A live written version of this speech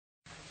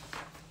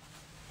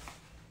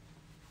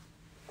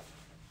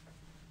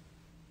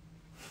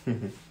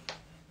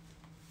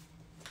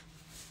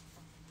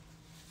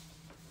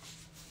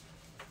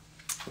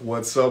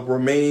What's up,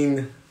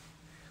 Ramin?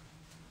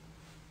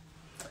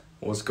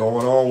 What's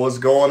going on? What's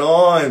going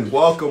on?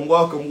 Welcome,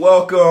 welcome,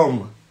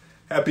 welcome.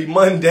 Happy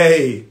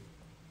Monday.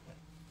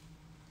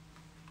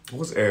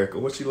 What's Erica?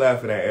 What's she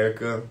laughing at,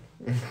 Erica?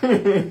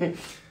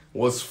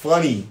 What's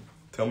funny?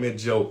 Tell me a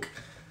joke.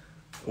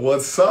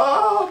 What's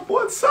up?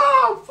 What's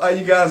up? How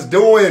you guys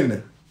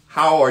doing?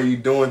 How are you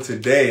doing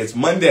today? It's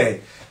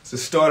Monday. It's the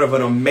start of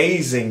an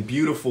amazing,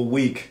 beautiful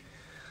week.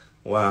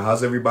 Wow,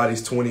 how's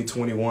everybody's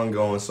 2021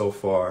 going so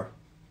far?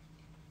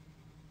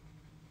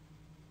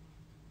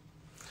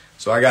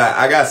 So I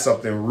got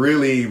something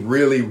really,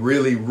 really,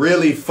 really,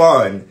 really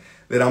fun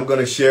that I'm going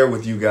to share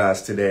with you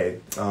guys today.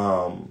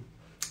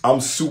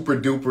 I'm super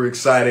duper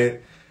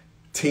excited.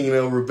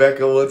 Tina,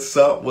 Rebecca, what's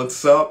up?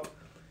 What's up?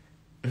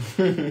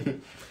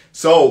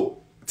 So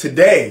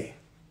today,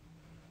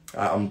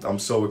 I'm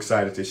so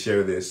excited to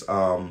share this.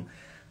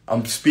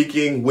 I'm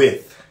speaking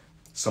with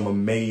some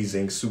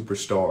amazing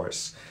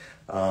superstars.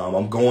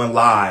 I'm going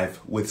live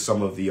with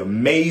some of the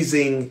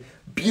amazing,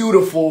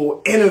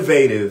 beautiful,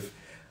 innovative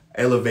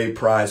Elevate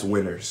Prize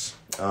winners.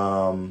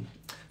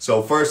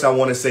 So first, I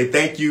want to say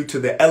thank you to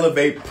the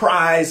Elevate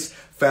Prize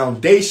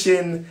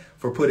Foundation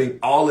for putting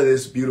all of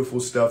this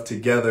beautiful stuff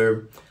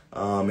together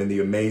and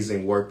the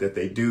amazing work that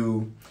they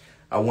do.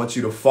 I want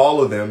you to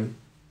follow them.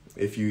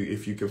 If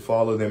you can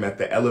follow them at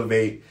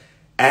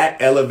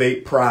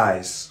Elevate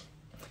Prize.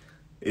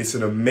 It's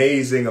an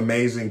amazing,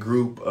 amazing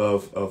group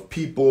of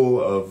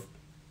people,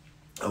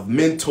 of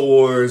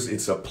mentors.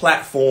 It's a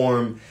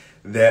platform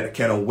that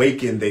can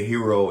awaken the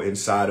hero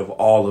inside of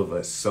all of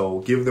us. So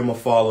give them a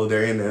follow.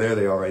 They're in there. There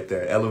they are right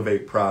there.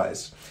 Elevate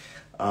Prize.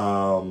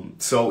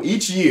 So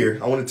each year,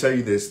 I want to tell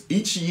you this,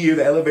 each year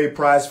the Elevate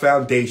Prize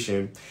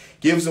Foundation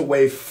gives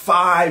away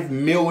 $5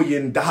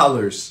 million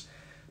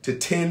to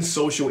 10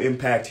 social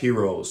impact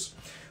heroes.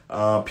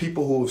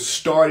 People who have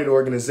started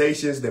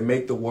organizations that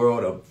make the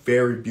world a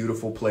very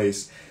beautiful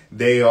place.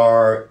 They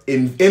are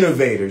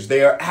innovators.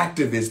 They are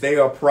activists. They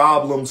are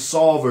problem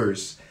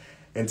solvers.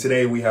 And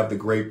today we have the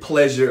great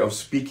pleasure of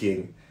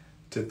speaking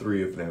to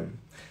 3 of them.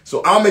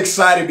 So I'm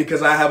excited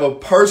because I have a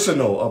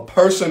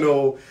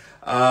personal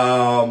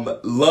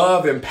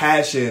love and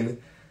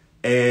passion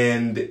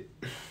and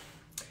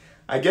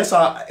I guess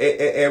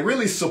and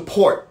really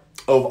support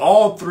of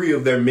all 3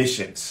 of their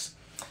missions.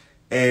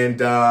 And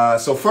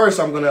so first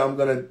I'm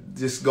gonna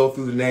just go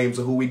through the names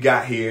of who we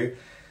got here.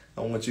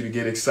 I want you to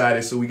get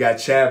excited. So we got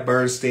Chad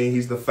Bernstein.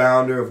 He's the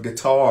founder of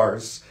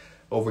Guitars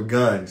Over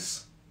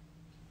Guns.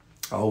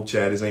 I hope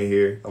Chad is in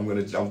here. I'm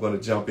gonna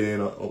jump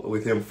in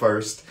with him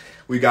first.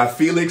 We got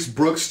Felix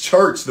Brooks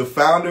Church, the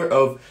founder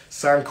of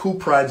Sanku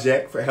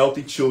Project for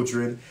Healthy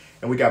Children.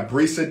 And we got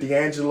Brisa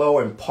D'Angelo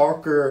and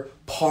Parker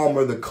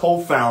Palmer, the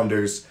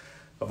co-founders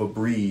of A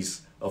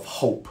Breeze of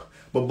Hope.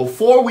 But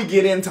before we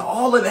get into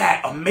all of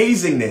that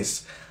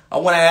amazingness, I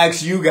want to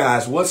ask you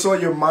guys, what's on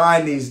your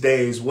mind these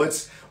days?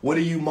 What are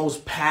you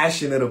most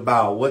passionate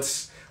about?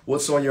 What's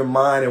on your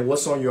mind and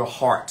what's on your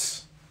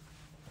hearts?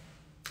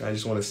 I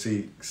just want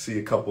to see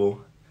a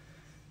couple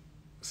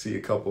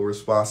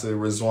responses.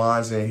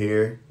 Rizwan's in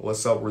here.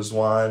 What's up,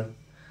 Rizwan?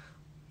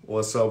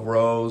 What's up,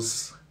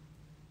 Rose?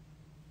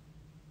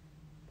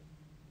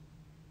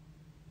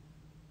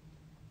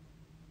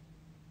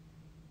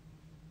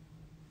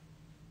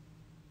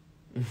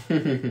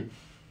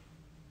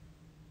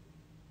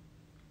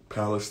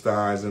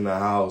 Palestine's in the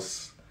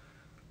house.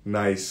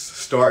 Nice.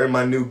 Starting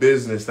my new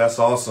business. That's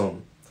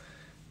awesome.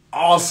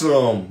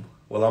 Awesome.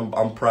 Well,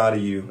 I'm proud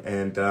of you.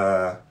 And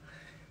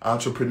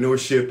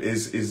entrepreneurship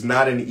is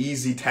not an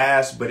easy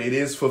task, but it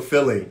is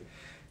fulfilling.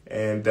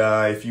 And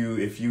if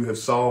you have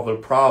solved a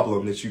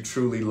problem that you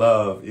truly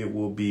love, it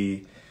will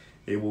be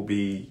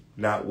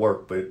not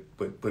work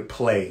but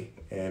play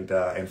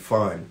and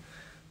fun.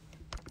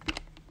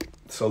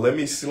 So let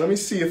me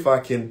see if I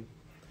can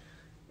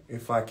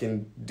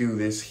do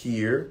this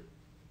here.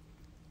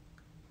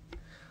 I'm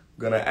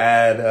gonna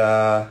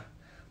add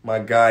my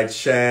guy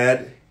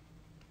Chad.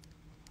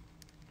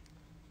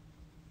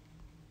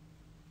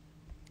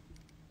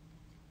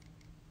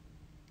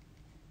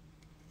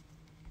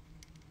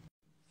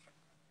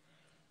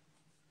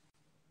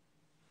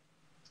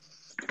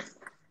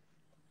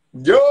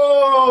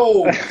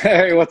 Yo!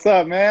 Hey, what's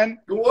up, man?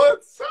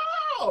 What's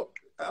up?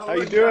 How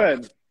you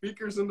doing?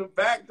 Speakers in the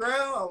background.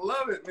 I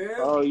love it, man.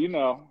 Oh,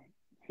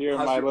 here in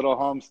my little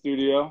home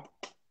studio.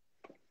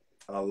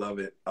 I love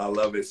it. I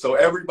love it. So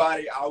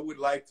everybody, I would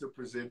like to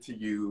present to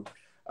you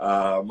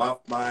I'm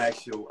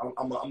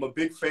a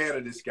big fan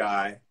of this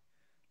guy.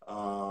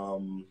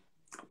 Kind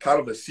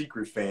of a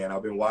secret fan.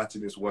 I've been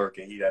watching his work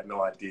and he had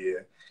no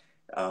idea.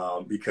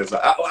 Because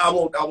I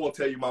won't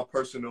tell you my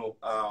personal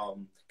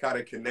kind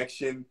of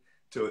connection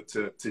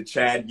to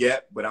Chad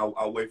yet, but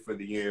I'll wait for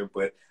the end.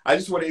 But I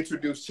just want to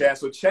introduce Chad.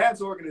 So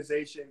Chad's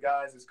organization,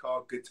 guys, is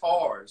called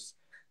Guitars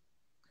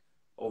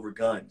Over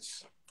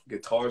Guns.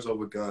 Guitars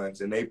Over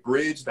Guns, and they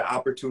bridge the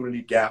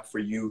opportunity gap for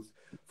youth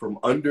from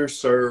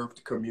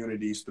underserved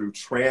communities through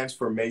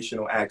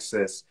transformational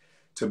access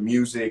to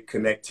music,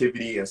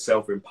 connectivity, and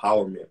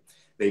self-empowerment.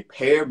 They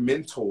pair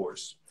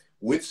mentors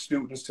with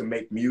students to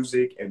make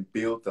music and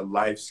build the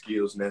life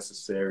skills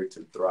necessary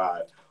to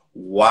thrive.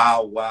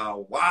 Wow,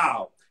 wow,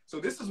 wow. So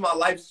this is my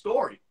life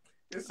story.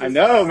 I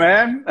know,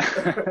 man.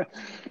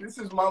 This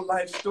is my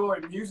life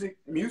story.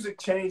 Music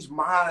changed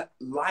my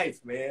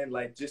life, man.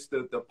 Like just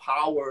the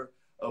power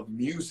of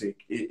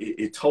music.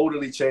 It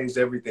totally changed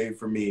everything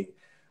for me.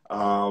 So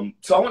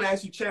I want to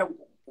ask you, Chad,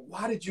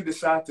 why did you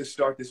decide to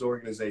start this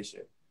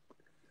organization?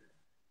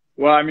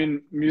 Well, I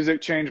mean,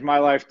 music changed my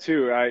life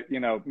too.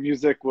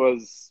 Music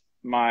was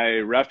my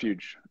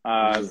refuge.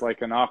 As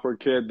like an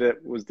awkward kid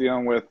that was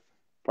dealing with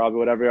probably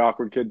what every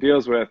awkward kid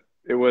deals with.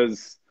 It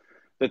was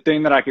the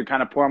thing that I could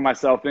kind of pour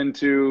myself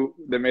into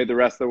that made the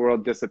rest of the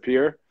world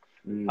disappear.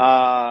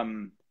 But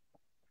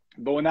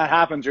when that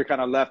happens, you're kind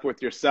of left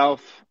with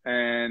yourself,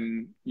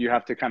 and you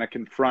have to kind of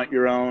confront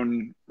your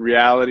own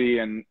reality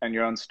and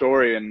your own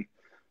story. And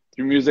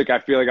through music, I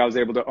feel like I was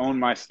able to own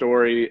my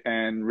story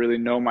and really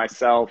know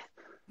myself.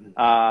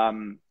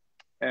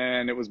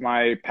 And it was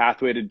my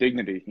pathway to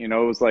dignity. You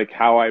know, it was like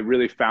how I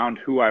really found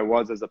who I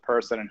was as a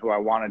person and who I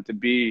wanted to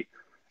be.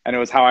 And it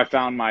was how I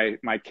found my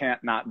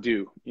can't not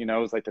do. You know,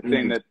 it was like the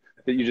thing that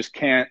you just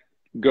can't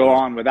go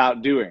on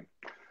without doing.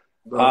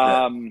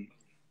 And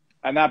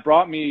that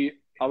brought me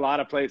a lot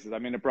of places. I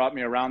mean, it brought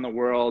me around the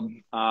world,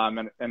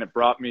 and it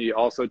brought me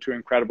also to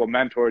incredible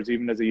mentors,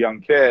 even as a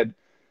young kid,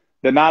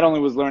 that not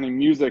only was learning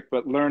music,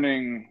 but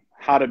learning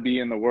how to be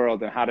in the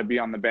world and how to be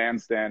on the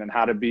bandstand and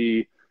how to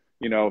be,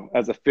 you know,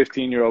 as a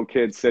 15-year-old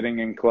kid sitting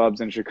in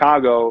clubs in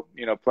Chicago,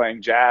 you know,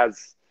 playing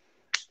jazz.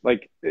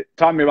 Like, it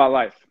taught me about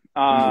life.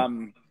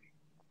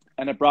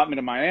 And it brought me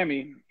to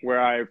Miami,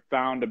 where I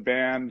found a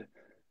band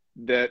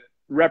that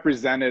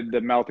represented the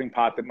melting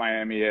pot that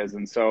Miami is.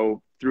 And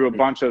so through a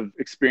bunch of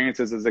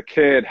experiences as a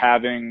kid,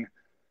 having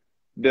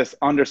this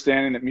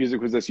understanding that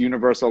music was this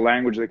universal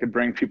language that could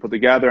bring people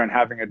together, and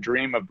having a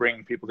dream of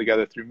bringing people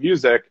together through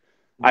music,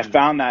 I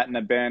found that in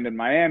a band in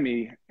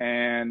Miami.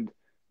 And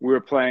we were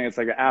playing, it's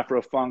like an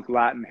Afro-funk,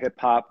 Latin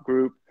hip-hop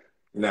group.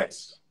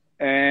 Nice.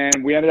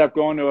 And we ended up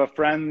going to a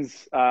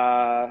friend's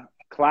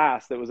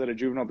class that was at a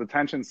juvenile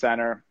detention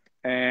center,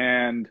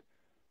 and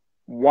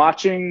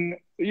watching,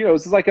 you know,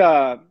 this is like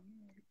a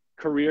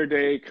career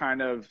day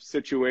kind of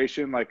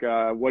situation, like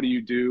what do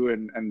you do,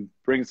 and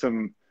bring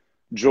some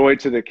joy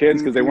to the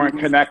kids, because they weren't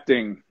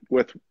connecting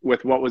with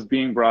what was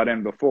being brought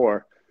in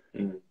before.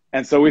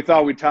 And so we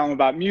thought we'd tell them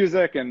about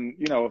music, and,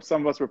 you know,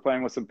 some of us were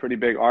playing with some pretty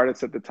big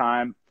artists at the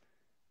time.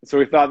 So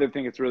we thought they'd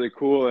think it's really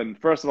cool. And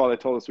first of all, they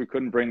told us we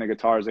couldn't bring the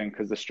guitars in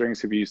because the strings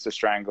could be used to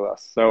strangle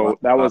us. So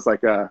that was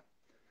like a,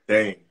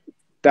 dang.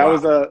 That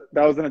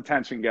was an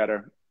attention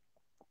getter.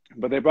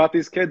 But they brought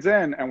these kids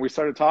in, and we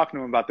started talking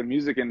to them about the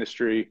music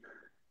industry,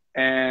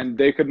 and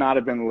they could not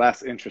have been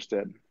less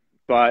interested.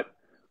 But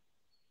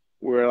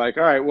we're like,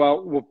 all right,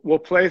 well, we'll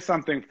play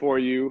something for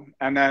you,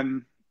 and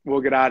then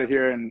we'll get out of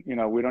here. And, you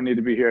know, we don't need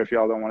to be here if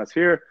y'all don't want us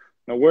here.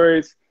 No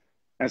worries.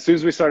 And as soon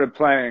as we started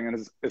playing,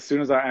 and as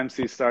soon as our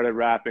MC started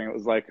rapping, it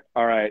was like,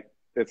 all right,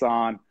 it's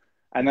on.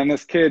 And then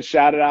this kid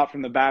shouted out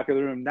from the back of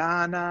the room,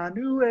 na na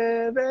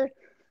nueve.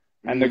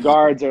 And the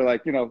guards are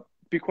like, you know,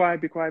 be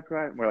quiet, be quiet, be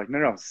quiet. And we're like,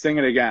 no, sing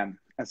it again.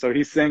 And so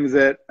he sings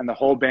it, and the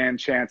whole band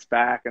chants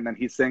back. And then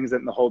he sings it,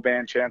 and the whole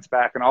band chants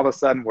back. And all of a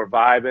sudden, we're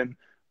vibing,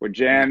 we're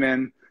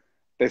jamming.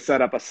 They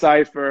set up a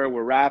cypher,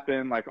 we're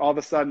rapping. Like, all of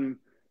a sudden,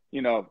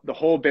 you know, the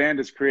whole band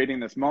is creating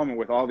this moment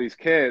with all these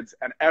kids,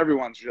 and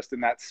everyone's just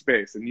in that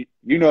space. And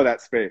you know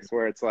that space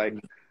where it's like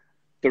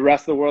the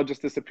rest of the world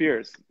just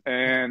disappears.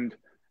 And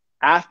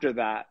after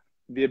that,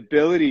 the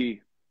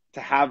ability to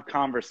have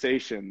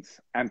conversations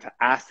and to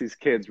ask these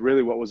kids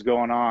really what was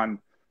going on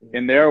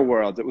in their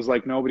worlds, it was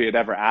like nobody had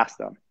ever asked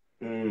them.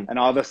 And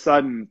all of a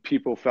sudden,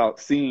 people felt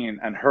seen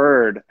and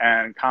heard,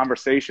 and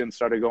conversations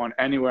started going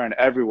anywhere and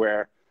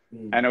everywhere.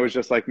 And it was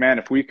just like, man,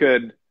 if we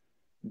could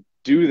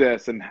do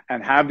this and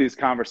have these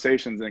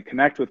conversations and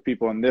connect with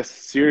people in this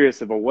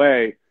serious of a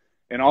way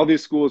in all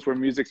these schools where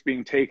music's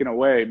being taken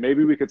away,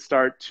 maybe we could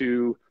start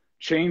to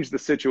change the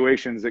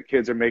situations that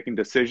kids are making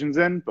decisions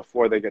in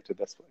before they get to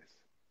this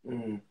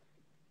place.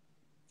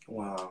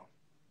 Wow.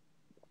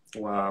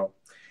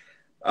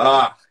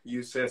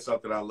 You said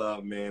something I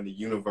love, man, the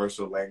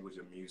universal language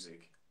of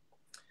music.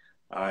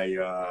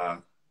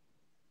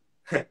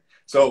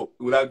 So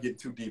without getting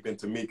too deep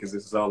into me, because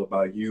this is all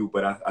about you,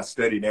 but I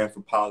studied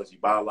anthropology,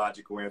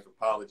 biological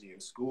anthropology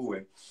in school,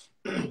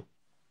 and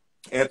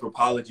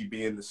anthropology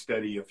being the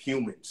study of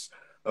humans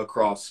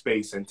across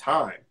space and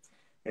time.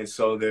 And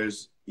so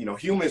there's, you know,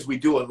 humans, we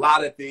do a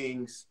lot of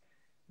things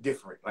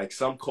different. Like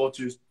some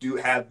cultures do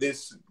have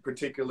this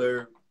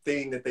particular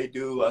thing that they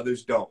do,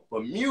 others don't.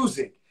 But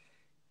music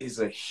is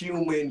a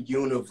human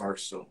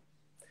universal.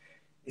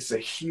 It's a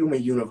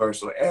human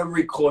universal.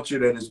 Every culture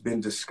that has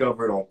been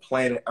discovered on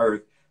planet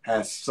Earth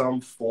has some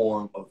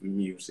form of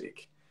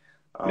music.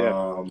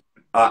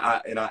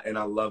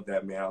 I love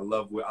that, man. I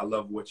love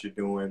what you're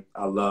doing.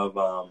 I love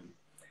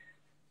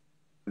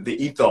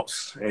the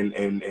ethos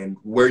and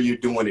where you're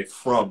doing it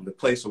from, the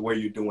place of where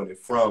you're doing it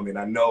from. And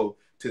I know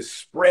to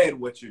spread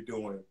what you're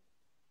doing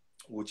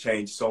will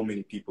change so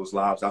many people's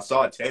lives. I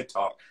saw a TED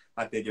Talk.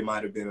 I think it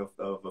might have been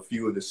of a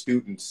few of the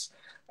students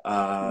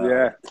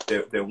Yeah.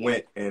 that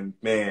went, and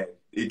man,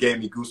 it gave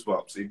me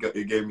goosebumps.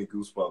 It gave me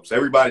goosebumps.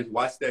 Everybody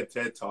watch that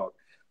TED Talk,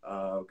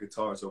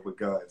 Guitars Over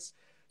Guns.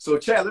 So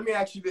Chad, let me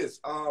ask you this.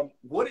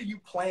 What are you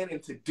planning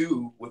to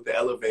do with the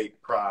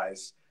Elevate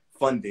Prize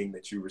funding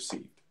that you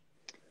received?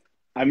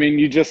 I mean,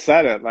 you just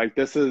said it. Like,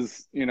 this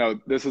is,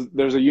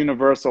 there's a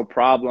universal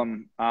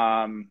problem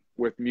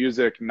with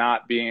music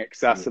not being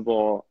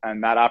accessible,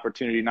 and that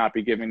opportunity not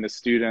be given to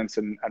students,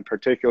 and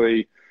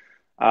particularly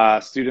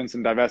students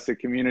in divested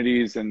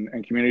communities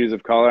and communities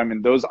of color. I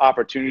mean, those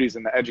opportunities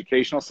in the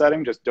educational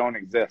setting just don't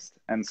exist.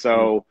 And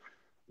so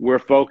we're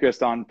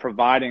focused on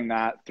providing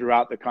that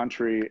throughout the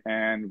country.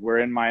 And we're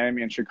in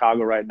Miami and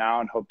Chicago right now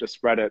and hope to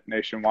spread it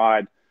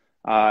nationwide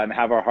and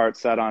have our hearts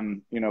set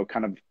on,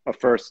 kind of a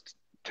first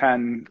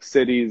 10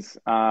 cities,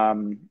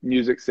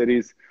 music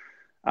cities,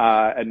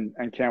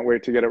 and can't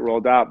wait to get it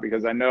rolled out,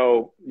 because I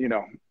know,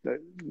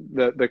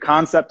 the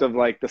concept of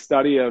like the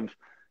study of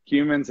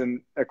humans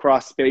and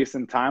across space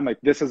and time, like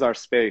this is our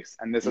space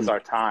and this is our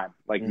time,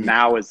 like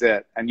now is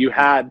it. And you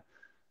had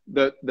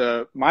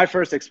my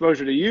first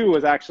exposure to you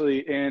was actually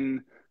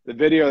in the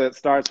video that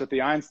starts with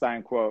the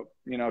Einstein quote,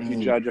 if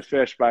you judge a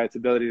fish by its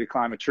ability to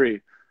climb a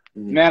tree.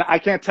 Man, I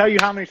can't tell you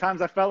how many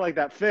times I felt like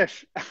that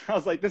fish. I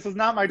was like, this is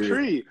not my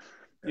tree,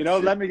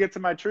 let me get to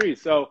my tree.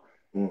 So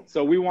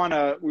we want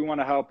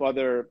to help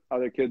other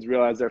kids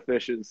realize their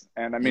fishes.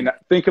 And I mean,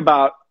 think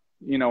about,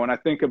 when I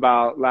think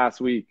about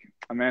last week,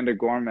 Amanda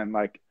Gorman,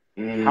 like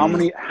how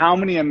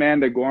many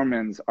Amanda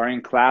Gormans are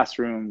in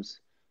classrooms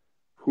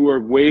who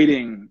are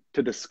waiting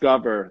to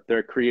discover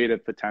their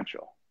creative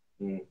potential?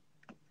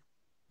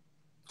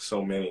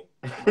 So many.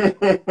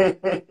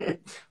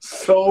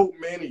 So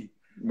many.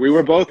 We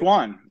were both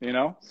one,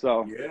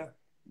 so.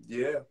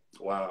 Yeah.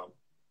 Wow.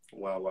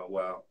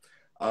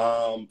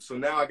 So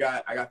now I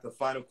got the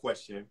final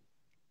question.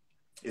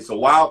 It's a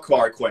wild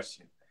card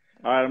question.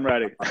 All right, I'm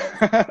ready.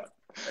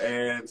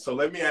 And so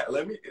let me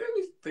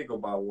think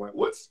about one.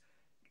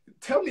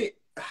 Tell me,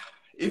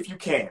 if you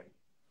can,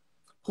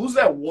 who's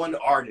that one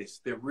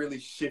artist that really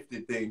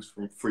shifted things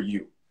for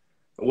you?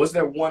 Was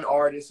there one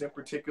artist in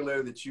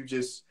particular that you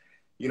just,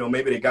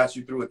 maybe they got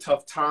you through a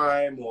tough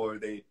time, or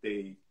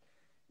they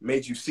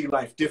made you see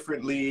life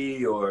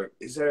differently, or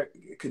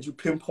could you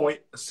pinpoint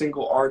a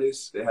single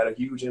artist that had a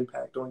huge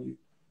impact on you?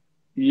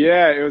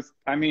 Yeah,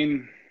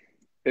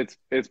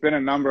 it's been a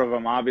number of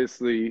them,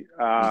 obviously.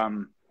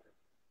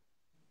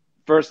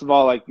 First of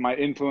all, like my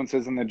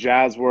influences in the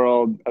jazz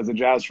world as a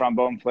jazz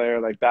trombone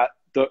player, like that,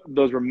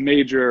 those were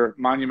major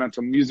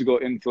monumental musical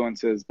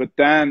influences. But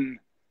then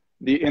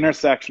the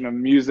intersection of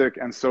music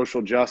and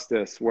social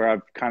justice, where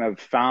I've kind of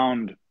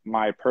found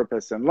my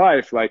purpose in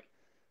life, like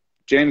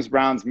James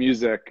Brown's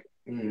music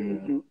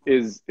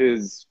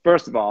is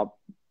first of all,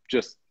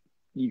 just,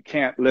 you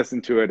can't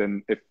listen to it.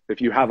 And if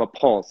you have a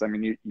pulse, I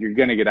mean, you're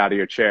going to get out of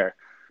your chair.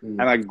 And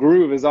like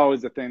groove is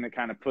always the thing that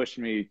kind of pushed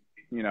me,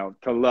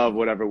 to love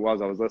whatever it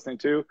was I was listening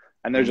to.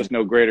 And there's just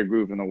no greater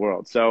groove in the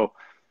world. So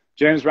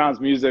James Brown's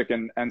music,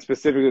 and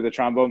specifically the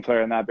trombone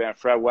player in that band,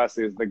 Fred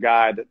Wesley, is the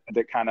guy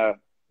that kind of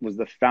was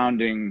the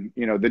founding,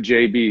 the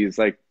JBs,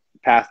 like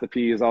Pass the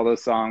Peas, all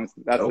those songs.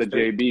 That's the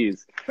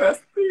JBs.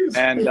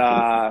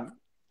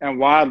 And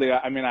wildly,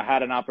 I mean, I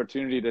had an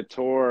opportunity to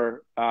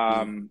tour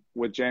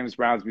with James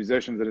Brown's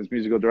musicians and his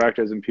musical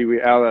directors and Pee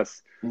Wee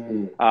Ellis,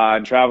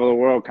 and travel the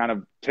world, kind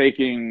of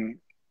taking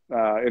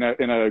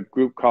in a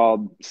group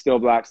called Still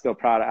Black, Still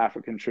Proud,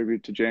 African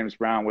Tribute to James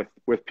Brown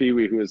with Pee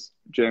Wee, who is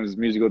James'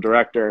 musical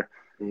director,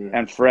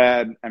 and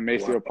Fred and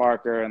Maceo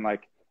Parker, and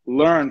like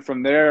learn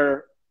from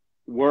their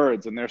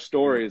words and their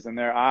stories and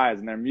their eyes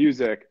and their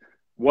music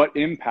what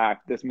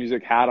impact this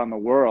music had on the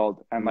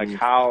world, and like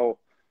how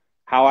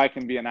I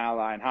can be an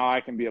ally and how I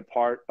can be a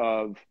part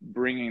of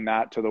bringing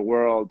that to the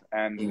world,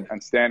 and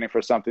standing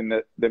for something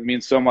that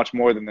means so much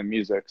more than the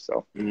music.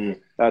 So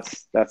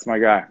that's my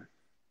guy.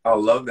 I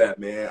love that,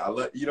 man. I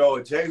love,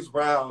 James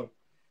Brown.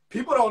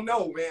 People don't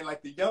know, man.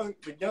 Like the young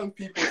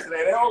people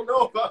today, they don't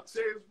know about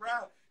James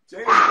Brown.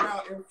 James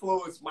Brown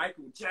influenced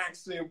Michael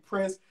Jackson,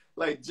 Prince.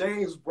 Like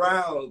James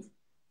Brown,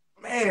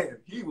 man,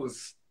 he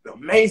was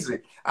amazing.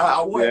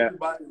 I want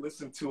everybody to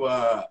listen to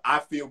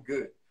 "I Feel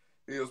Good."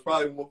 It was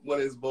probably one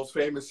of his most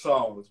famous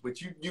songs.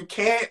 But you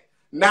can't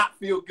not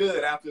feel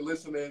good after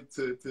listening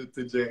to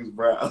James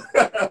Brown.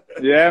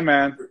 Yeah,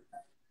 man.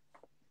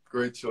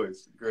 Great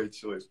choice.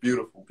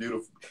 Beautiful.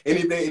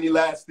 Any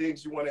last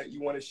things you want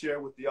to share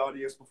with the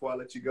audience before I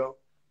let you go?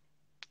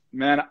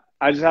 Man,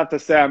 I just have to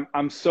say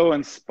I'm so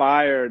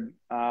inspired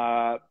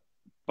by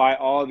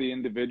all the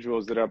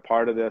individuals that are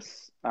part of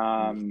this,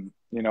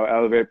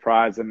 Elevate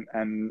Prize,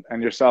 and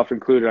yourself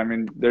included. I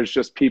mean, there's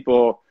just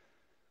people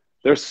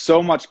there's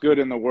so much good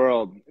in the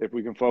world if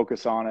we can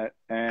focus on it,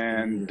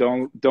 and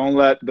don't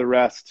let the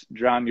rest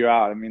drown you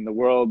out. I mean, the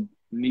world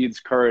needs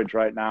courage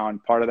right now,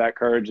 and part of that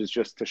courage is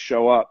just to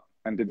show up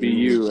and to be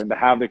you and to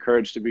have the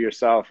courage to be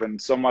yourself.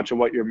 And so much of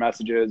what your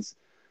message is,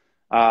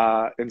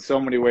 in so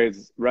many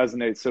ways,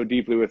 resonates so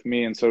deeply with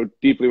me and so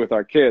deeply with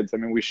our kids. I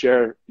mean, we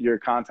share your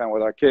content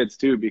with our kids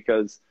too,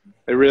 because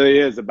it really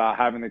is about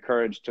having the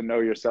courage to know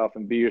yourself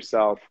and be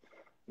yourself.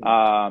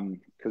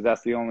 Because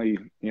that's the only,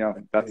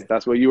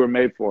 that's what you were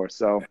made for.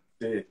 So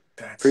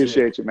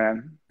appreciate you,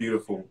 man.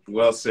 Beautiful.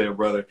 Well said,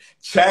 brother.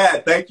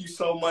 Chad, thank you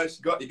so much.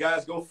 You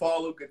guys go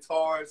follow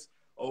Guitars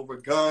Over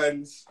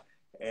Guns,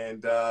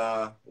 and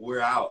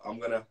we're out. I'm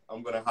gonna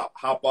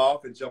hop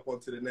off and jump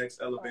onto the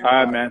next elevator.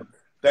 All right, man.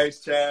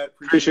 Thanks, Chad.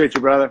 Appreciate you,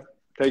 brother.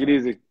 Take it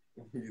easy.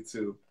 You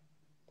too.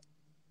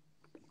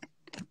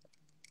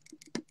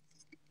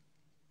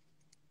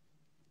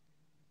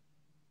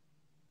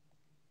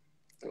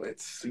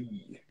 Let's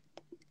see.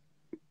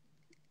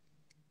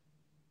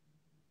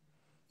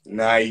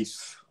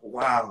 Nice.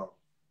 Wow.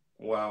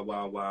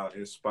 Wow.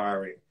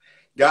 Inspiring.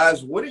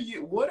 Guys, what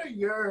are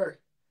your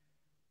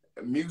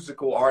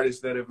musical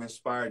artists that have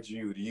inspired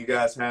you? Do you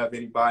guys have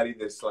anybody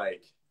that's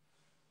like,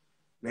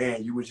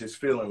 man, you were just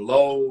feeling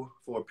low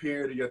for a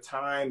period of your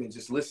time and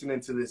just listening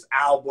to this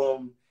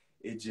album,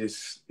 it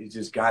just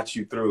got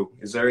you through?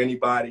 Is there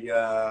anybody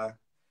that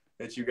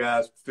you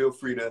guys feel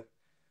free to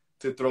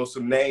throw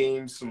some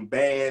names, some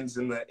bands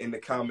in the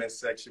comment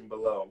section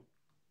below?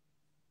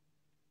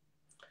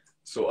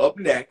 So up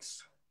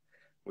next,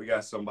 we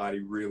got somebody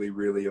really,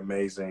 really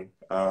amazing.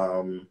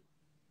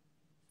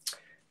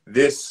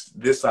 This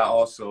I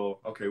also,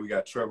 okay, we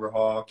got Trevor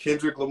Hall,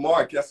 Kendrick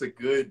Lamar. That's a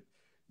good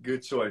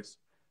choice.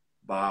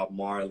 Bob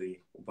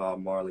Marley,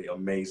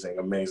 amazing.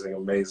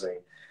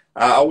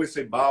 I always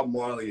say Bob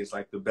Marley is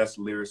like the best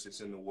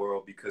lyricist in the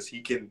world, because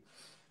he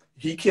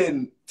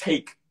can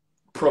take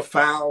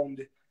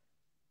profound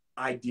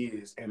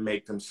ideas and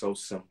make them so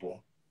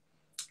simple.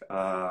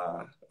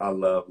 I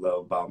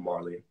love Bob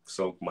Marley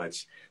so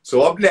much.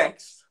 So up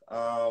next,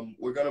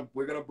 we're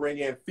gonna bring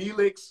in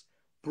Felix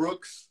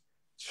Brooks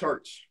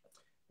Church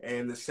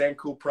and the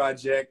Sanku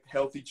Project,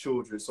 Healthy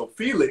Children. So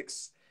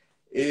Felix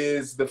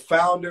is the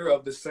founder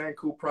of the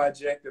Sanku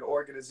Project, an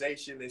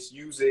organization that's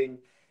using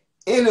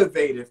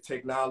innovative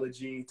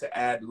technology to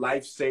add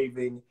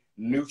life-saving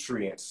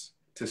nutrients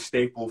to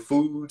staple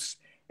foods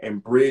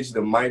and bridge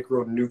the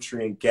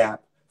micronutrient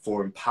gap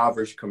for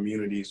impoverished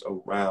communities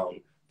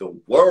around the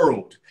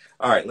world.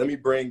 All right, let me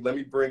bring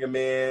him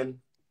in.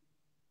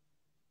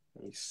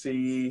 Let me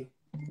see.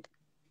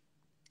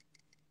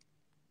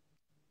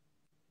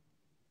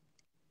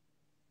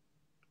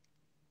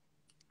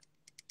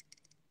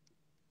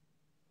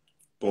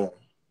 Boom.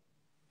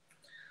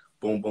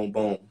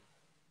 Boom.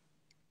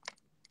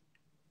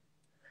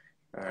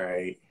 All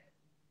right.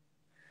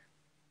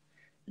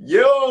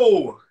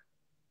 Yo,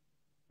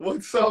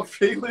 what's up,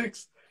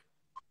 Felix?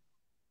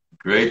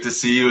 Great to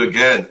see you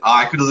again.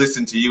 I could have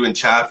listened to you and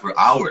Chad for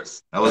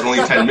hours. That was only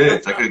 10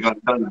 minutes. I could have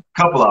done a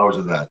couple hours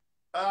of that.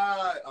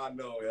 I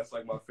know. That's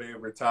like my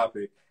favorite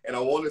topic. And I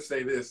want to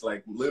say this,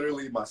 like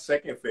literally my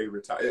second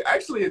favorite topic.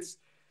 Actually, it's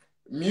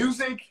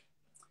music.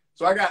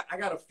 So I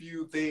got a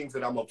few things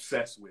that I'm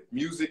obsessed with.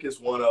 Music is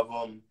one of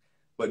them,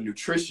 but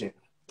nutrition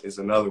is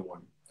another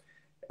one.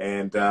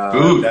 And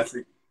that's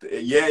it.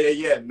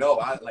 Yeah. No,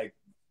 I like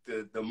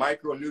the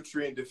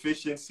micronutrient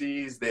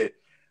deficiencies that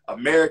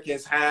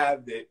Americans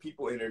have, that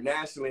people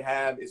internationally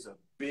have, is a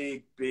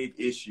big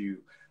issue.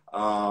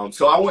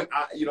 So I want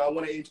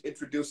to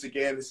introduce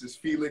again. This is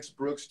Felix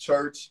Brooks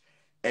Church,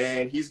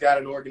 and he's got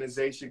an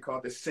organization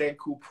called the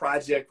Sanku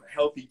Project for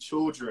Healthy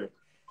Children.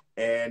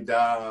 And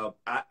I'm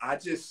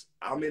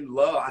in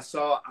love. I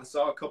saw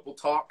a couple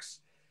talks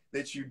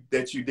that you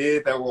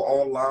did that were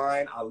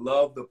online. I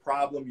love the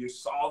problem you're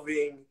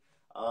solving.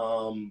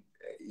 And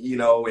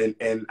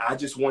I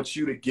just want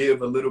you to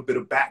give a little bit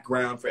of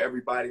background for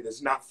everybody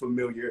that's not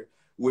familiar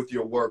with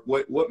your work.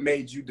 What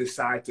made you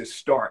decide to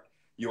start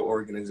your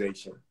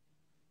organization?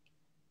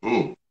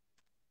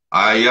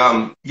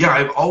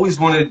 I've always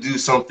wanted to do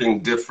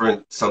something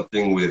different,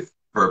 something with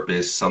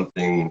purpose,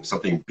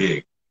 something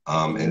big.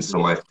 And so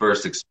my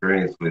first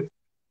experience with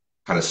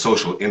kind of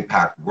social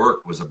impact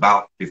work was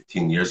about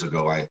 15 years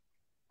ago.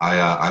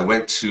 I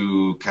went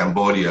to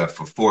Cambodia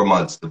for 4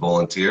 months to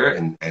volunteer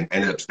and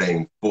ended up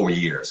staying 4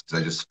 years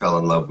because I just fell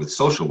in love with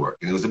social work.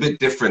 And it was a bit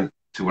different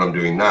to what I'm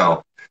doing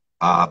now.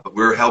 But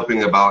we were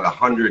helping about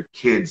 100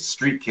 kids,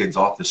 street kids,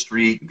 off the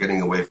street,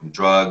 getting away from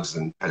drugs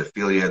and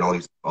pedophilia and all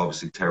these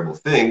obviously terrible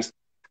things.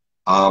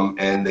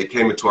 And they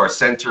came into our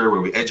center where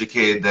we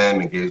educated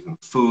them and gave them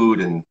food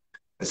and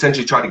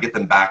essentially tried to get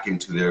them back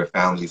into their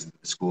families, into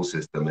the school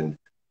system. And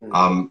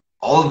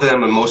all of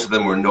them and most of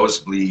them were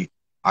noticeably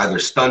either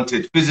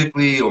stunted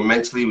physically or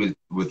mentally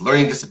with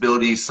learning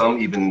disabilities. Some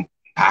even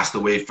passed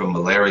away from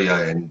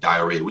malaria and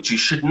diarrhea, which you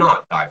should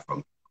not die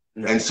from.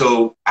 And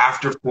so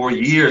after 4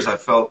 years, I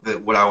felt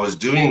that what I was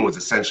doing was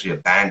essentially a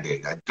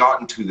Band-Aid. I'd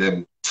gotten to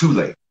them too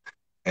late.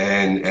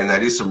 And I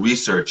did some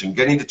research, and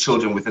getting to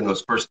children within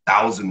those first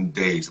 1,000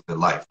 days of their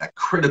life, that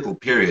critical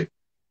period,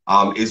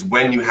 is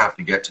when you have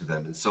to get to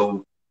them. And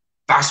so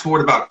fast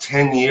forward about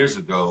 10 years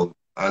ago,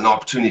 an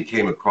opportunity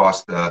came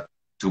across to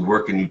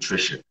work in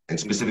nutrition, and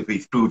specifically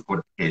food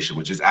fortification,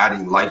 which is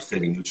adding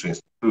life-saving nutrients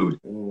to food.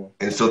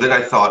 And so then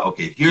I thought,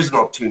 okay, here's an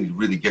opportunity to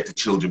really get to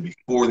children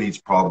before these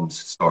problems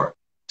start,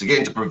 to get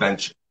into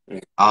prevention.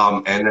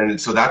 And then,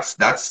 so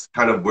that's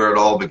kind of where it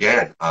all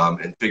began,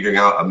 and figuring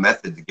out a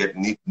method to get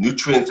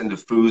nutrients into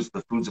foods,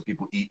 the foods that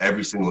people eat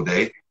every single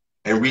day,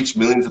 and reach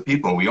millions of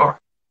people, and we are.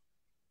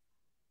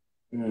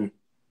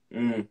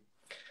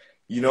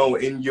 You know,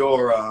 in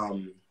your,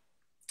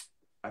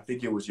 I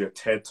think it was your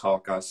TED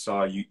Talk I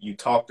saw, you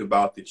talked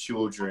about the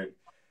children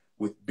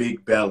with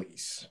big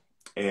bellies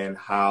and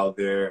how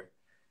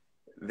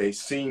they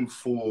seem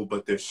full,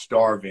 but they're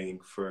starving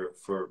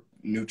for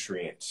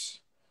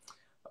nutrients.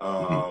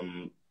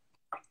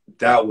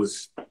 That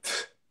was,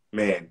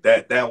 man,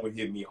 that one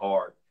hit me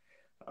hard.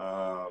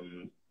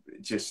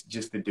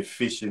 Just the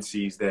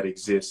deficiencies that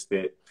exist,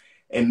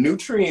 and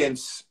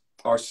nutrients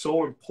are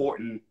so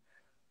important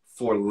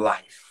for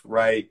life,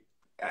 right?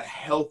 A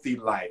healthy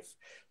life,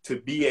 to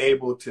be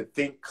able to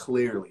think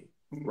clearly,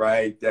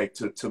 right? Like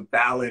to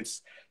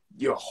balance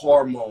your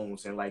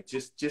hormones, and like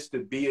just to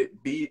be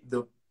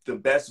the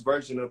best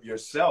version of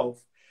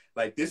yourself.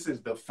 Like, this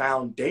is the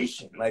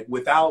foundation. Like,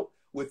 without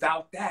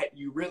that,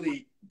 you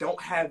really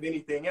don't have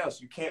anything else.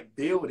 You can't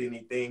build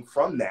anything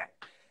from that.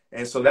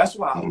 And so that's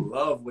why I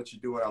love what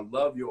you're doing. I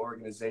love your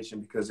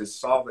organization, because it's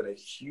solving a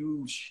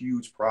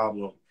huge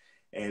problem.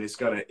 And it's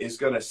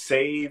gonna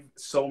save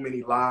so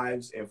many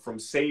lives. And from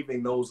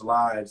saving those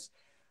lives,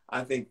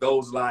 I think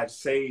those lives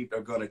saved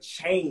are gonna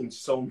change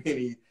so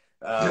many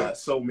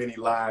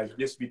lives,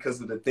 just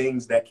because of the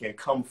things that can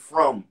come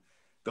from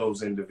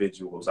those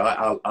individuals.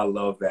 I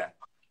love that.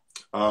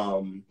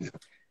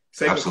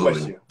 Second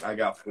question I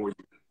got for you.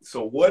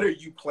 So what are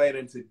you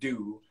planning to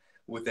do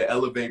with the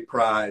Elevate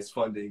Prize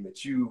funding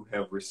that you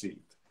have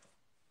received?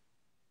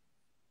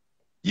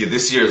 Yeah,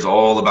 this year is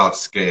all about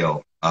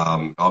scale.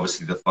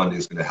 Obviously, the funding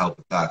is going to help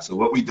with that. So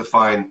what we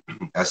define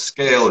as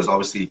scale is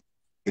obviously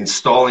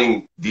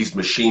installing these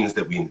machines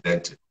that we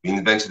invented. We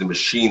invented a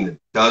machine that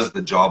does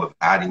the job of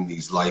adding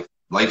these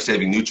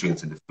life-saving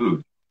nutrients into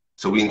food.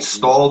 So we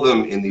install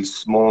them in these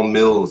small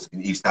mills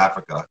in East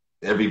Africa.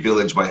 Every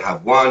village might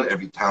have one,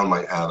 every town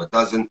might have a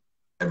dozen,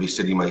 every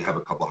city might have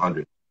a couple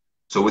hundred.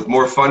 So with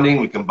more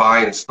funding, we can buy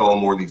and install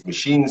more of these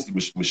machines. The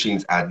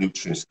machines add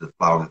nutrients to the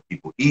flour that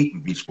people eat. We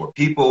reach more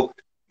people.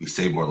 We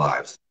save more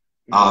lives.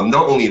 Not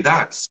only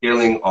that,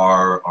 scaling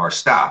our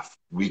staff.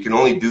 We can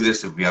only do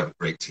this if we have a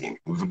great team.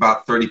 We have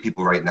about 30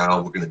 people right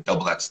now. We're going to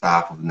double that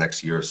staff over the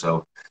next year or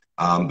so.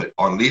 But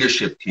our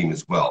leadership team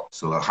as well.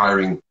 So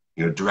hiring,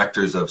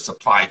 directors of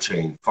supply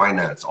chain,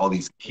 finance, all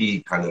these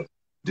key kind of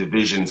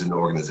divisions in the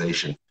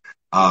organization.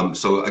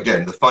 So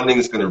again, the funding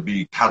is going to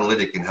be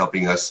catalytic in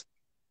helping us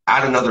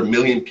add another 1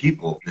 million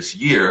people this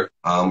year.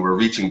 We're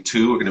reaching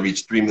 2. We're going to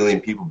reach 3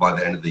 million people by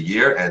the end of the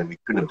year, and we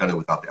couldn't have done it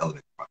without the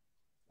Elevate Prize.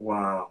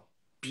 Wow.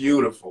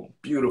 Beautiful,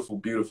 beautiful,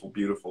 beautiful,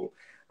 beautiful.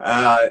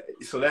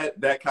 So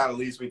that kind of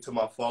leads me to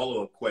my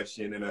follow-up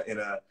question. In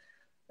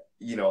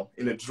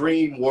a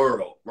dream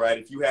world, right?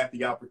 If you have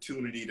the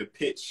opportunity to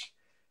pitch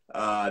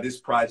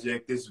this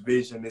project, this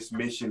vision, this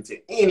mission to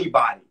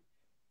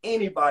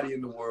anybody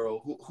in the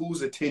world,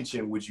 whose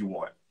attention would you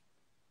want?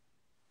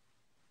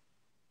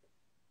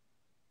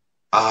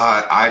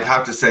 I'd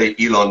have to say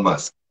Elon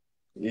Musk.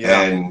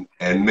 Yeah.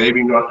 And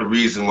maybe not the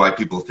reason why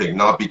people think,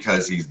 not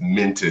because he's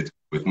minted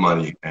with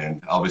money.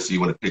 And obviously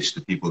you want to pitch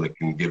to people that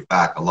can give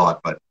back a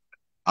lot. But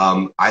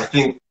I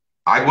think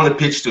I want to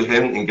pitch to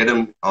him and get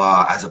him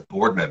as a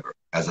board member,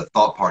 as a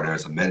thought partner,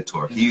 as a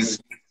mentor.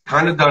 He's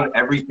kind of done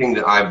everything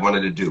that I've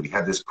wanted to do. He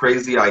had this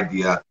crazy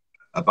idea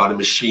about a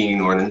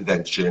machine or an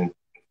invention,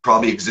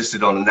 probably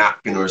existed on a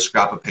napkin or a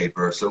scrap of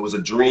paper. So it was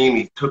a dream.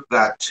 He took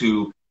that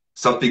to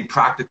something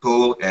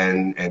practical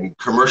and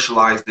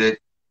commercialized it,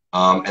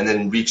 and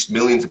then reached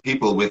millions of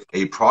people with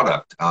a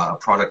product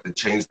that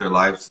changed their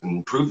lives and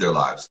improved their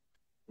lives.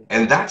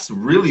 And that's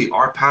really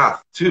our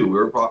path too.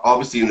 We're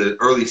obviously in the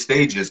early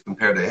stages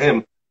compared to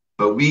him,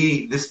 but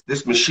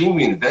this machine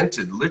we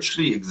invented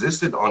literally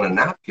existed on a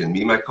napkin. Me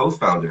and my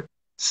co-founder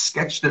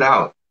sketched it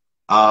out.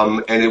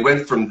 And it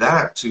went from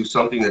that to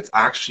something that's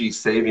actually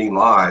saving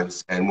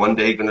lives and one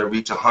day going to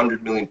reach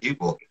 100 million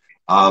people.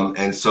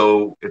 And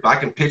so if I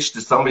can pitch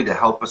to somebody to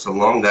help us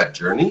along that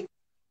journey,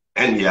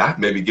 and yeah,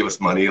 maybe give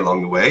us money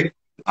along the way,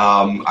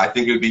 I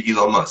think it would be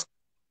Elon Musk.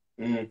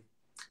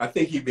 I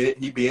think he'd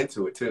be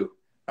into it too.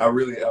 I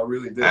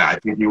really do. I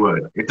think he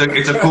would.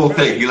 It's a cool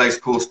thing. He likes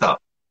cool stuff.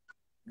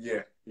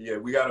 Yeah.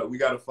 We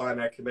gotta find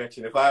that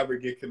connection. If I ever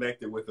get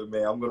connected with him,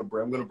 man, I'm gonna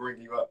bring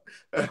you up.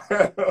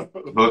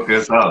 Hook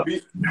us up.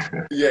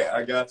 Yeah,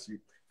 I got you.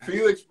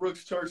 Felix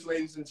Brooks Church,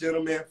 ladies and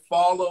gentlemen,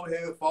 follow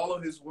him, follow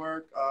his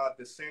work,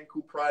 the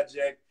Senku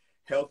Project,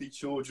 Healthy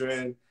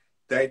Children.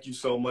 thank you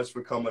so much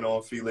for coming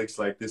on, Felix.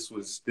 Like this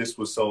was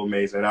so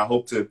amazing. I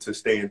hope to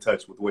stay in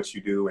touch with what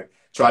you do and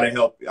try to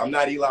help. I'm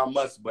not Elon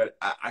Musk, but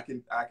I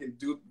can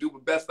do the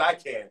best I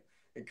can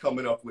in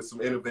coming up with some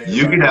innovative.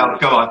 You can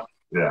help. Come on.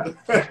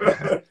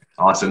 Yeah.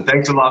 Awesome.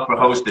 Thanks a lot for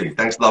hosting.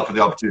 Thanks a lot for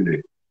the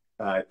opportunity.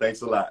 All right.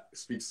 Thanks a lot.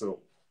 Speak soon. All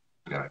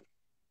right.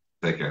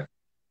 Take care.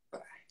 Bye.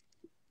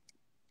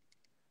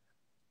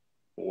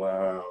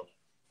 Wow.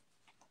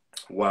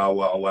 Wow,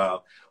 wow,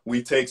 wow.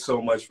 We take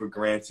so much for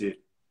granted.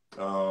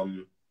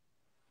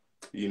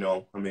 You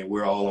know, I mean,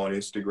 we're all on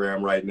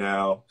Instagram right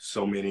now.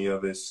 So many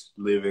of us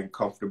live in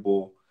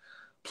comfortable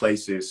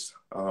places.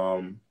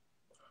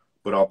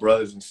 But our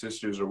brothers and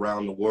sisters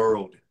around the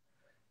world,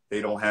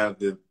 they don't have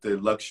the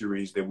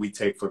luxuries that we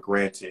take for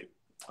granted.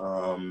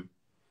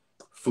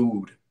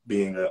 Food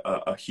being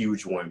a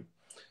huge one.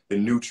 The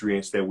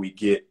nutrients that we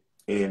get.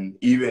 And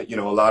even, you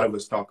know, a lot of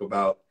us talk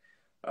about,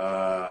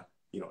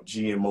 you know,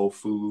 GMO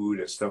food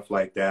and stuff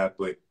like that.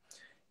 But,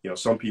 you know,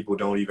 some people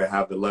don't even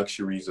have the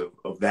luxuries of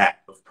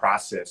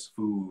processed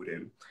food.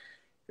 And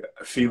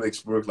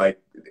Felix Brooks, like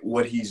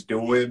what he's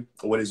doing,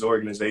 what his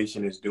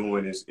organization is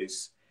doing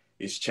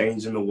is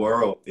changing the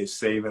world. It's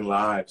saving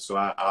lives. So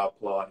I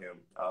applaud him.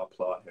 I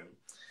applaud him.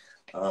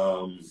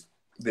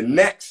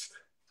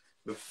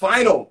 The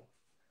final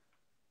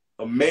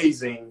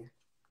amazing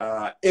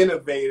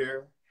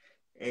innovator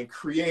and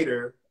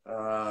creator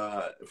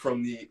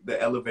from the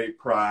Elevate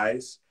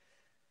Prize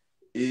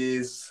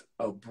is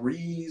A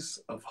Breeze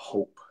of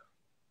Hope.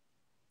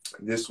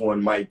 This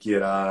one might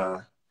get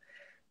a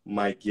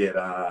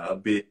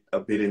bit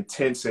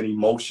intense and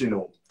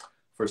emotional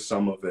for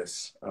some of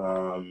us.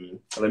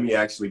 Let me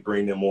actually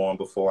bring them on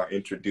before I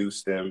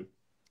introduce them.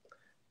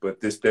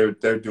 But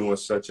they're doing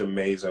such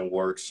amazing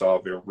work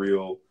solving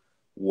real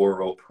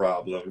world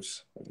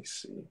problems. Let me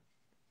see.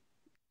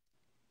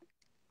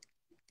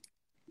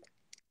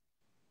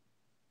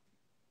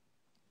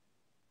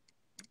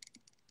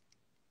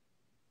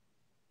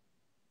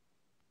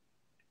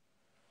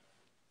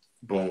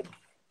 Boom.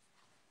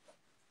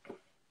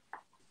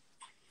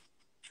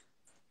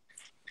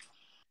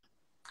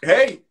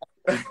 Hey.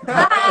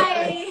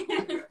 Hi.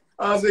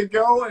 How's it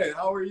going?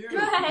 How are you? Good.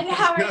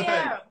 How are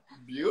you?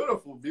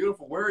 Beautiful,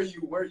 beautiful. Where are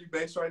you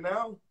based right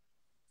now?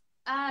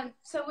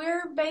 So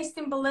we're based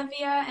in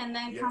Bolivia and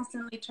then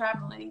constantly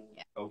traveling.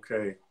 Yeah.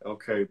 Okay,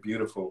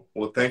 beautiful.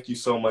 Well, thank you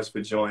so much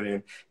for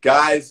joining.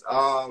 Guys,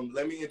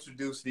 let me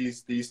introduce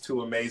these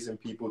two amazing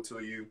people to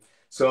you.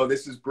 So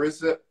this is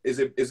Brisa. Is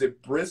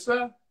it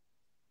Brisa?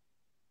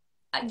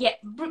 Yeah,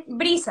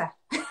 Brisa.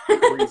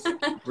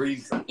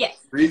 Brisa. Yes.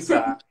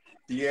 Brisa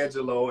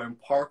D'Angelo and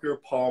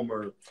Parker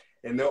Palmer,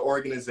 and their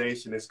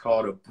organization is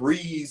called A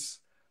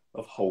Breeze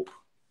of Hope.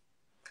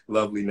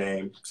 Lovely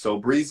name.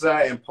 So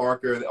Brisa and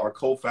Parker are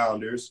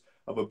co-founders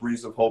of A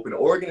Breeze of Hope, an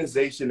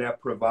organization that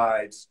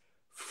provides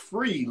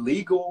free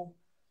legal,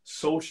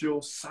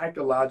 social,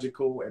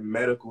 psychological, and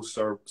medical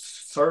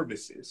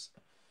services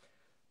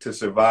to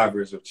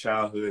survivors of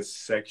childhood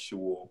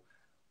sexual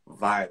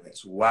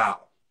violence.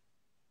 Wow.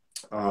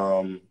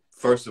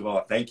 First of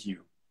all, thank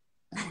you.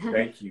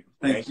 Thank you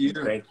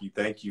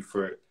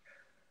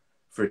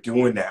for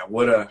doing that.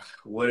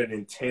 What an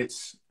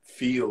intense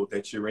field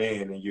that you're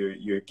in, and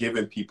you're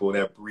giving people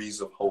that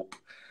breeze of hope.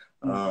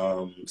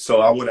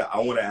 So I want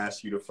to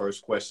ask you the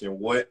first question.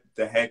 What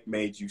the heck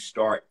made you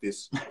start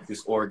this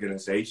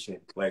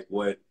organization? Like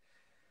what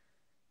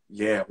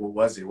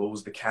was it? What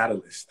was the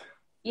catalyst?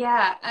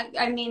 Yeah,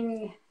 I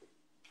mean,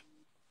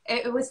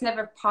 it was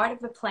never part of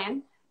the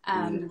plan.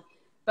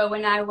 But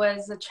when I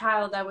was a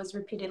child, I was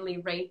repeatedly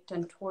raped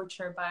and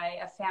tortured by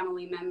a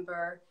family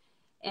member.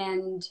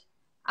 And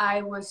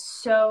I was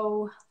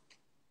so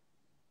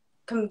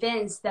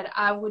convinced that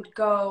I would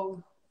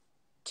go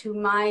to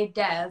my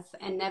death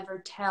and never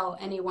tell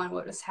anyone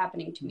what was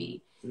happening to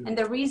me. And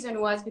the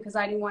reason was because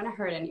I didn't want to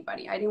hurt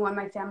anybody. I didn't want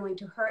my family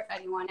to hurt. I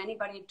didn't want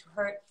anybody to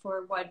hurt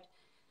for what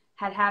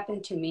had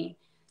happened to me.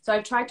 So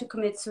I tried to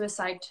commit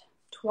suicide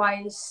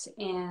twice.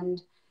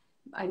 And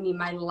I mean,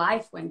 my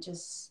life went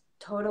just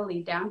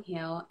totally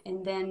downhill.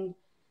 And then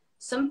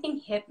something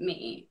hit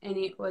me, and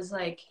it was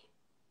like,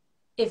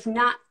 if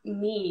not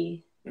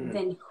me,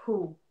 then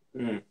who?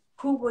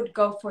 Who would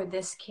go for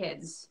these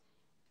kids?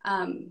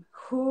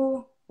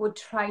 Who would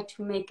try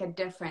to make a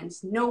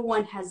difference? No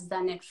one has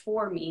done it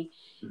for me.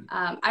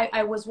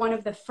 I was one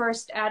of the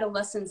first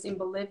adolescents in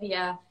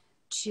Bolivia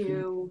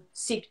to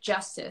seek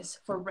justice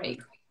for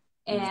rape.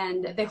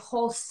 And the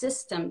whole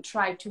system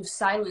tried to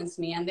silence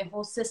me, and the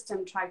whole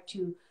system tried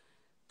to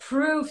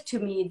prove to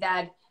me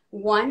that,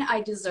 one,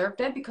 I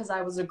deserved it because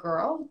I was a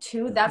girl.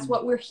 Two, that's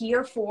what we're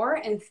here for.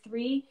 And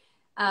three,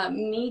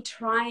 me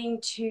trying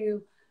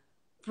to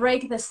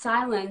break the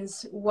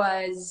silence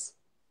was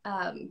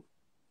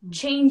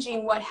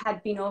changing what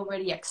had been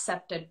already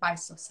accepted by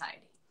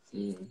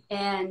society.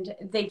 And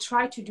they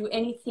tried to do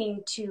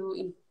anything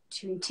to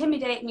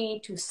intimidate me,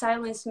 to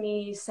silence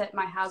me, set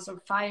my house on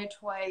fire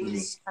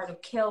twice, try to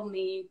kill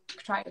me,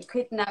 try to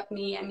kidnap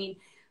me. I mean,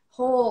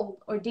 whole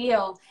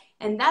ordeal.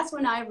 And that's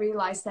when I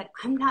realized that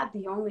I'm not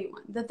the only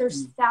one, that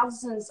there's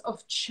thousands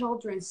of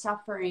children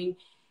suffering.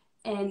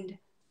 And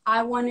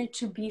I wanted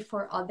to be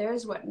for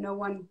others what no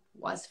one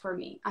was for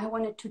me. I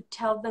wanted to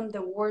tell them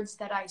the words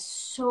that I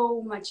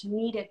so much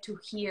needed to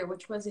hear,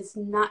 which was, it's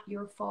not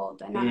your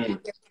fault and I'm here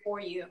for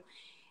you.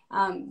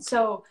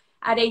 So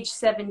at age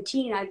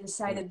 17, I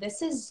decided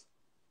this is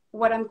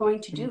what I'm going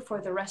to do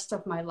for the rest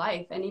of my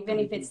life. And even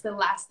if it's the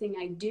last thing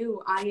I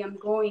do, I am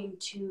going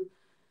to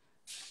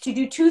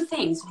do two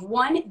things.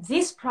 One,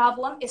 this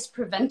problem is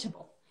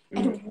preventable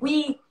and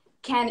we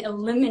can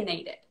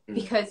eliminate it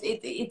because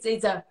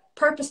it's a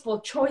purposeful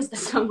choice that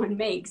someone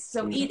makes.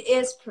 So it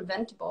is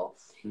preventable.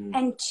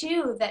 And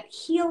two, that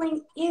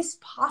healing is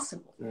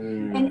possible.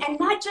 And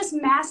not just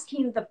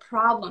masking the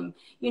problem.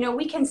 You know,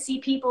 we can see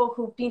people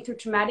who've been through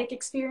traumatic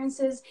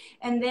experiences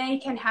and they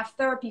can have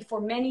therapy for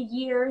many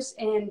years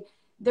and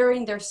they're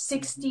in their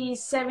 60s,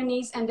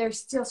 70s, and they're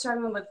still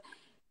struggling with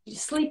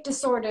sleep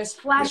disorders,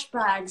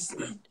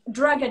 flashbacks,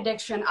 drug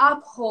addiction,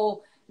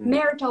 alcohol,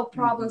 marital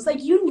problems,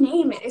 like you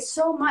name it. It's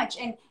so much.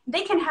 And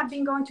they can have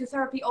been going to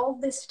therapy all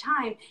this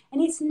time.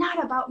 And it's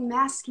not about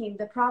masking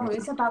the problem.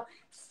 It's about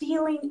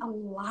feeling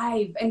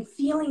alive and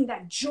feeling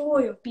that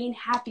joy of being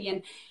happy.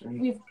 And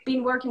we've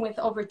been working with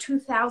over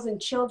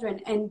 2,000 children,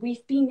 and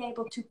we've been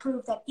able to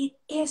prove that it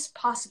is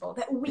possible,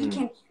 that we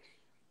can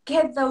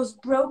get those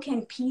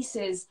broken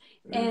pieces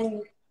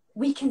and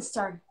we can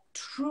start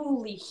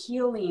truly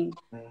healing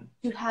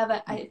to have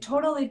a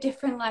totally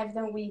different life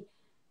than we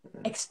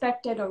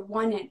expected or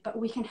wanted, but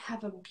we can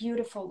have a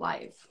beautiful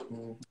life.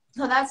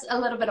 So that's a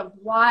little bit of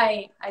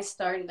why I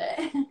started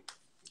it.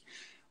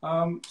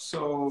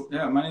 So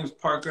yeah, my name is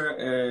Parker,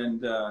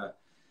 and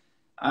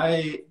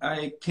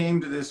I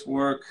came to this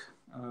work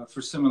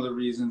for similar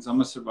reasons. I'm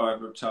a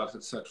survivor of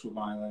childhood sexual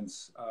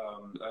violence.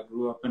 I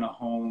grew up in a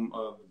home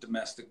of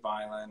domestic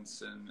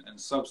violence and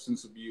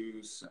substance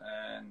abuse,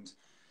 and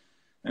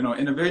you know,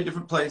 in a very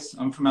different place.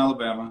 I'm from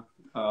Alabama,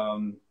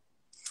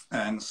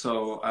 and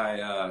so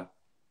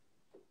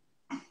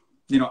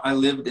you know, I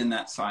lived in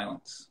that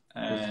silence,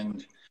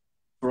 and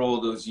for all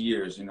those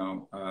years, you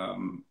know,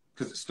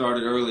 because it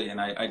started early,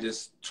 and I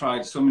just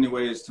tried so many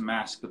ways to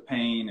mask the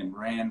pain and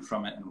ran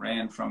from it,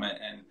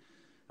 and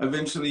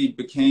eventually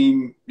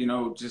became, you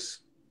know, just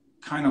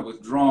kind of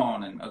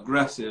withdrawn and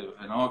aggressive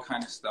and all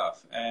kind of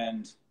stuff.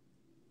 And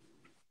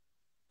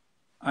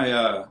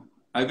I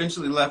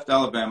eventually left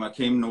Alabama,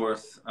 came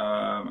north,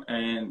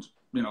 and,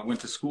 you know, went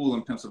to school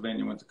in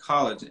Pennsylvania, went to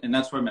college, and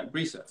that's where I met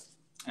Brisa.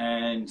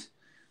 And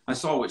I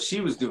saw what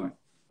she was doing,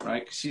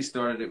 right? 'Cause she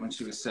started it when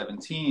she was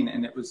 17,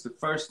 and it was the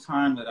first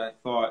time that I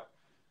thought,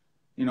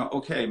 you know,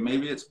 okay,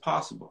 maybe it's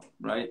possible,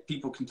 right?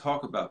 People can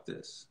talk about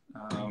this.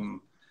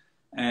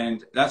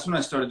 And that's when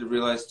I started to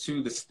realize,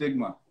 too, the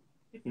stigma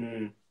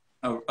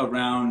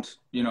around,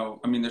 you know,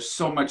 I mean, there's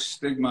so much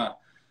stigma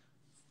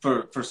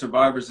for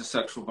survivors of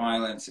sexual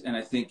violence. And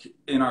I think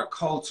in our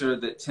culture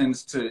that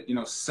tends to, you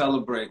know,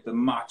 celebrate the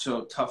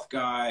macho, tough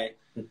guy,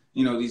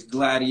 you know, these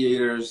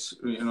gladiators,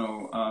 you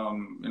know,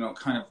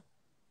 kind of,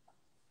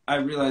 I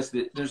realized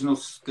that there's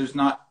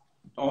not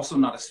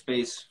a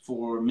space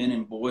for men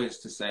and boys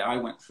to say, I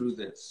went through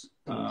this.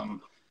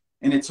 And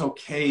it's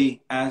okay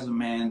as a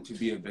man to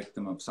be a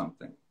victim of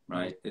something,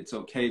 right? It's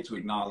okay to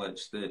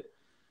acknowledge that,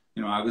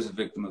 you know, I was a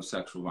victim of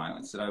sexual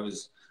violence, that I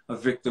was a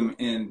victim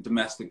in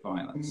domestic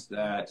violence,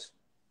 that,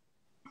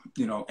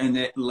 you know, and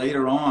that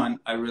later on,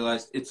 I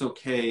realized it's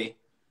okay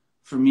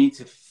for me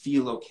to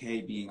feel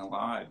okay being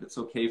alive. It's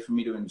okay for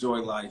me to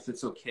enjoy life.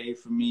 It's okay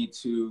for me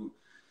to,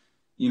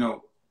 you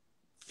know,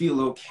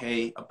 feel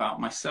okay about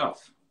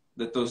myself,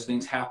 that those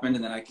things happen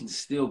and that I can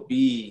still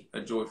be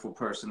a joyful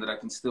person, that I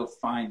can still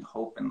find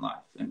hope in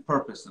life and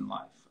purpose in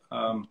life.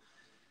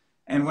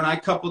 And when I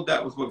coupled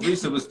that with what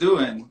Brisa was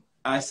doing,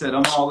 I said,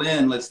 I'm all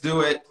in, let's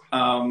do it.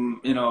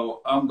 You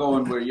know, I'm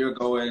going where you're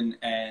going.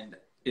 And,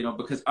 you know,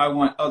 because I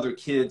want other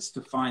kids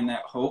to find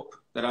that hope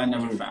that I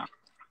never found.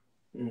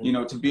 You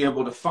know, to be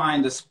able to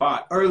find a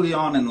spot early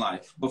on in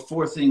life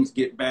before things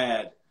get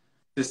bad,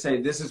 to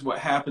say, this is what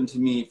happened to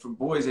me, for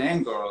boys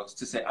and girls,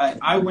 to say,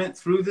 I went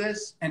through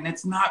this and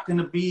it's not going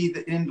to be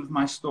the end of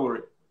my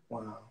story.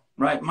 Wow.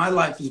 Right? My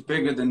life is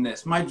bigger than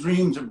this. My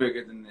dreams are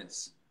bigger than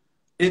this.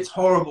 It's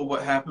horrible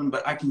what happened,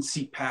 but I can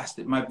see past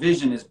it. My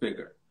vision is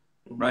bigger.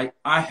 Right?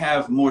 I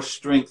have more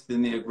strength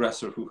than the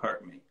aggressor who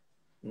hurt me,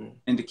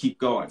 and to keep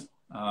going.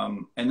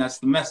 And that's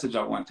the message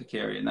I want to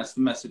carry. And that's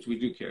the message we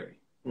do carry.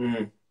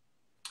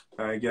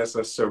 I guess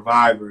a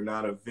survivor,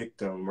 not a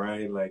victim,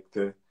 right? Like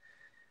the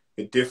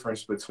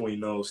difference between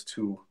those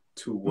two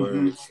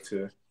words.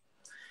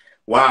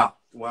 Wow.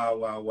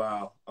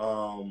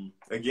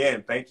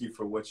 Again, thank you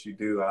for what you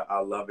do. I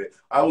love it.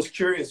 I was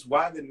curious,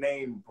 why the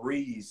name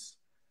Breeze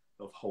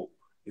of Hope?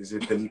 Is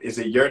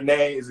it your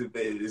name?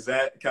 Is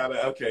that kind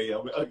of okay?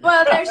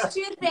 Well, there's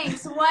two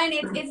things. One,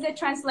 it's the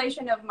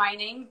translation of my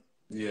name.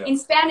 Yeah. In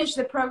Spanish,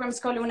 the program is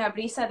called Una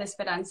Brisa de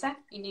Esperanza.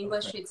 In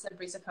English, it's a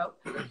breeze of hope.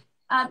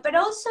 But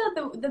also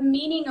the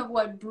meaning of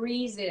what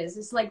breeze is.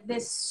 It's like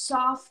this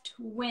soft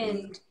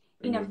wind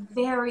in a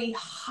very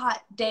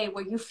hot day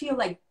where you feel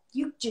like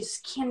you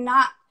just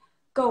cannot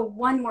go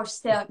one more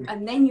step,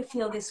 and then you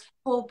feel this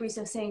cold breeze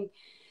of saying,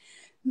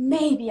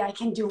 maybe I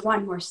can do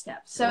one more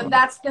step. So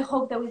that's the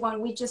hope that we want.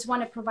 We just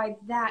want to provide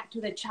that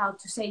to the child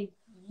to say,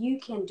 you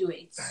can do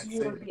it. It's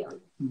your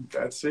healing.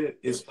 That's it.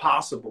 It's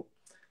possible.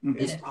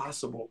 It's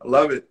possible. I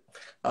love it.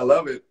 I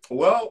love it.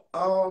 Well,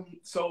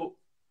 so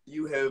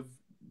you have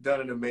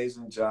done an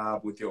amazing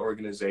job with your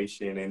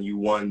organization, and you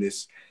won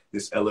this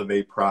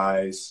Elevate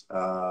Prize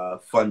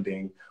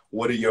funding.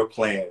 What are your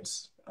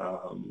plans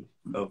of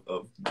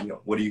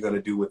what are you going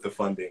to do with the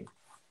funding?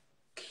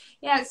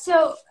 Yeah,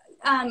 so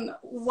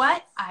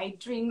what I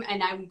dream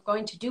and I'm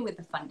going to do with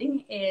the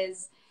funding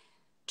is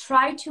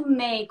try to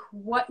make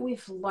what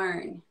we've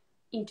learned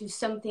into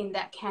something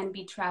that can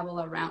be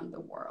traveled around the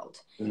world.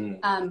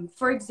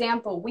 For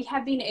example, we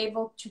have been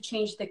able to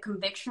change the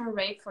conviction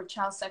rate for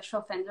child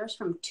sexual offenders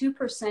from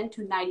 2%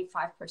 to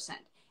 95%.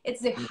 It's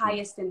the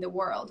highest in the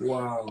world.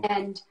 Wow.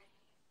 And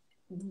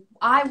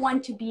I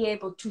want to be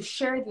able to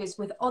share this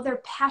with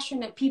other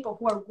passionate people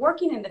who are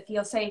working in the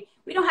field, say,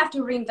 we don't have to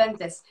reinvent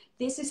this.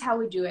 This is how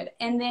we do it.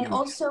 And then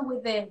also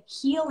with the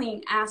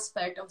healing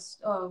aspect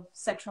of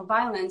sexual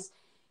violence,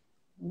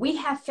 we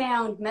have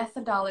found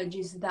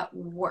methodologies that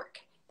work,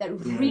 that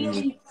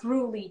really,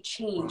 truly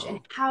change. And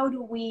how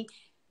do we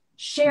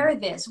share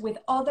this with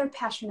other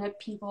passionate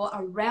people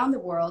around the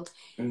world?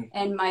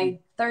 And my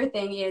third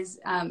thing is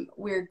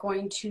we're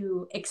going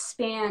to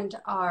expand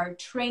our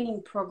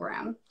training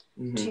program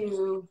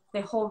to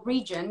the whole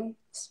region,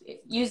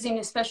 using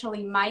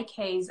especially my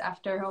case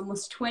after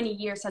almost 20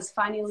 years has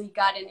finally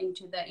gotten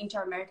into the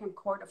Inter-American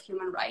Court of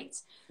Human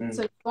Rights.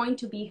 So it's going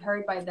to be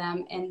heard by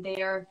them, and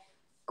they're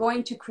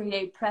going to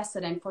create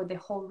precedent for the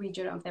whole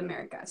region of the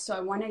Americas. So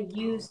I want to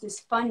use this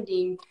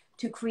funding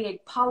to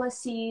create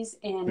policies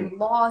and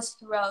laws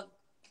throughout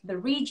the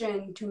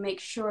region to make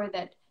sure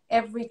that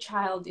every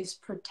child is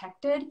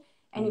protected,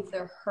 and if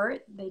they're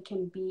hurt, they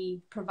can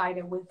be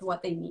provided with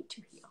what they need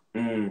to heal.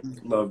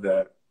 Love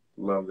that.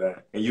 Love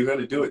that. And you're going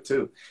to do it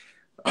too.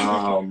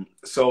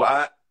 So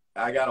I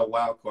got a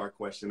wild card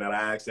question that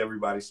I asked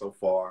everybody so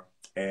far.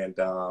 And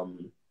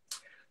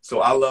so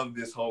I love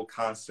this whole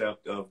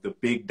concept of the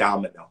big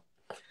domino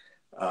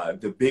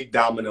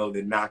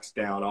that knocks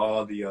down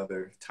all the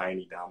other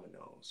tiny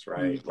dominoes,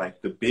 right?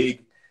 Like the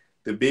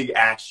big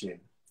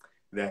action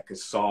that could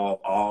solve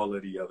all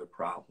of the other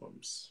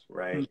problems,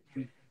 right?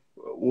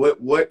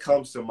 What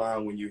comes to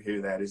mind when you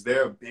hear that? Is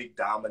there a big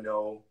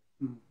domino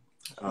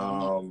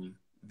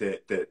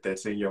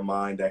that's in your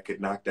mind that could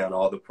knock down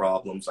all the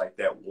problems, like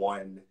that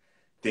one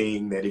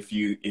thing that if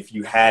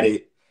you had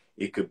it,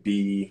 it could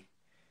be,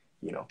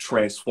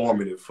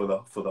 transformative for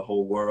the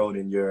whole world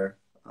in your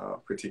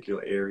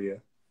particular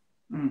area?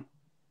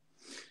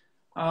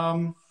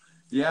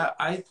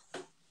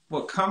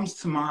 What comes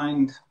to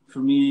mind for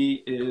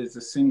me is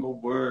a single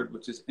word,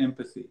 which is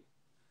empathy.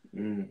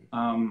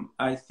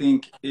 I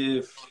think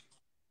if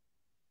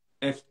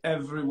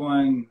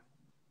everyone,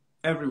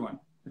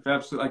 if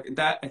absolutely, like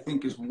that, I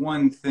think is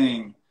one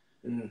thing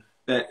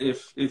that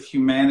if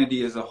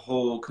humanity as a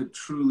whole could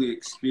truly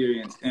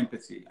experience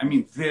empathy, I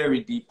mean, very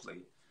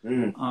deeply,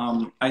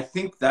 I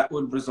think that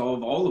would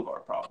resolve all of our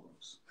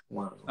problems.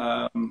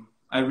 Wow.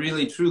 I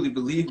really, truly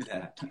believe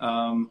that.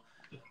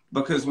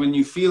 Because when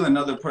you feel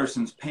another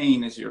person's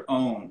pain as your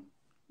own,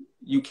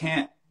 you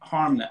can't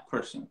harm that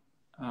person.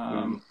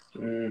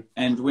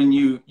 And when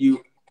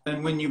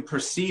you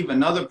perceive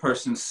another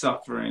person's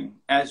suffering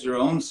as your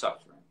own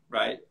suffering,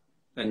 right?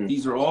 That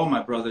these are all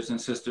my brothers and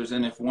sisters,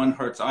 and if one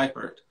hurts, I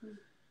hurt.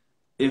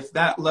 If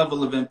that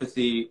level of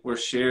empathy were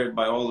shared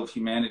by all of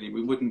humanity,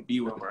 we wouldn't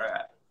be where we're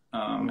at.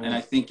 And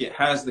I think it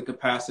has the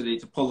capacity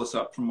to pull us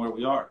up from where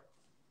we are.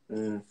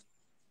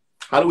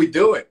 How do we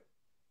do it?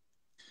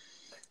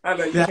 I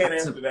know you can't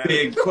That's answer a that.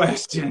 big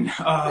question.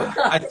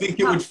 I think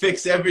it would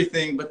fix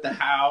everything but the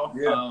how.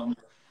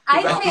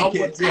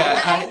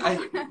 I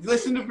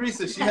listen to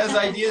Brisa. She has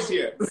ideas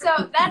here.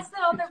 So that's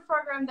the other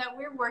program that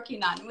we're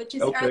working on, which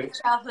is early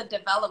childhood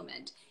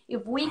development.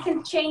 If we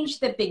can change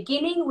the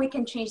beginning, we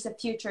can change the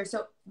future.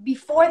 So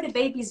before the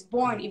baby's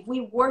born, if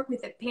we work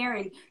with a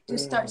parent to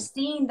start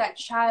seeing that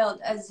child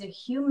as a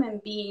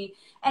human being,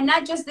 and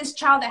not just this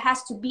child that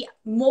has to be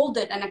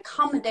molded and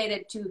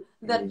accommodated to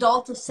the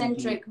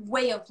adult-centric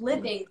way of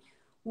living,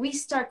 we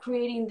start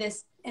creating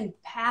this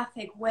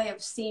empathic way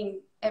of seeing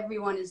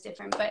everyone is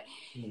different. But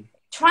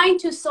trying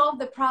to solve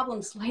the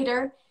problems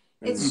later,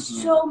 it's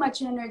so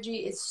much energy,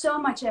 it's so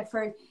much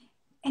effort,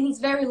 and it's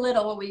very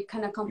little what we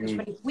can accomplish.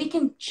 But if we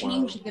can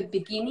change the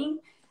beginning,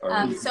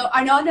 so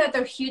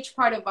another huge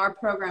part of our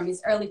program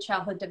is early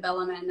childhood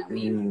development.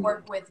 We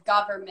work with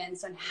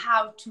governments on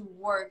how to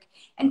work,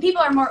 and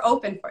people are more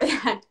open for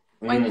that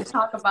when you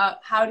talk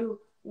about how to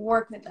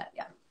work with that.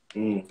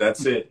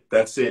 That's it.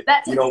 That's it.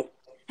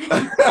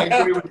 I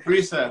agree with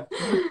Brisa.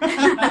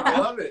 I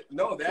love it.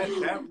 No,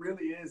 that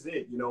really is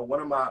it.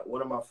 One of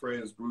my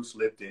friends, Bruce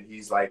Lipton,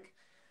 he's like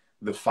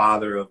the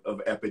father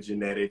of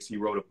epigenetics. He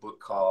wrote a book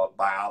called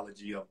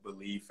Biology of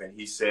Belief, and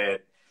he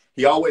said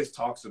he always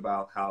talks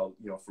about how,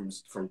 you know,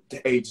 from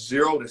age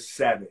 0 to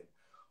 7,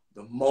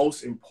 the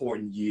most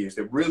important years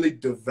that really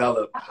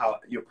develop how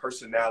your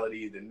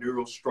personality, the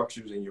neural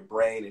structures in your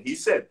brain. And he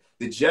said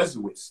the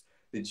Jesuits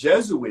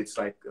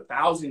like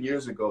 1,000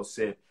 years ago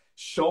said,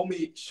 show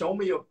me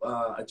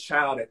a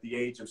child at the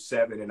age of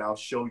 7 and I'll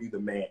show you the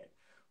man,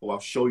 or I'll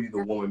show you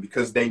the woman,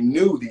 because they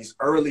knew these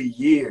early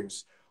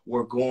years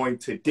were going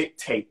to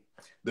dictate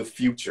the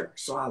future.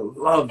 So I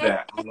love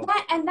that.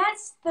 And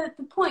that's the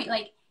point.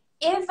 Like,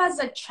 if as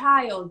a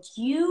child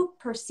you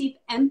perceive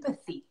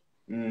empathy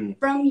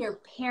from your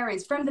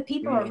parents, from the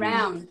people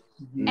around,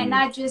 and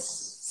not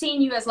just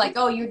seeing you as like,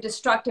 oh, you're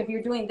destructive,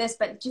 you're doing this,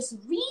 but just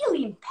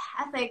really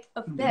empathic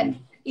of that.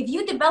 If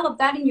you develop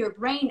that in your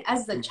brain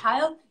as a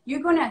child,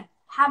 you're going to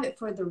have it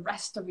for the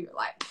rest of your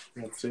life.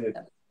 That's it.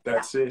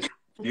 That's it.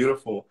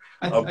 Beautiful.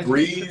 A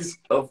breeze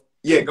of,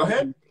 yeah, go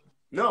ahead.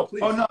 No,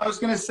 please. Oh, no, I was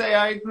going to say,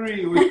 I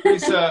agree with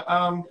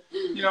Lisa.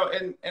 You know,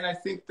 and I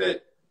think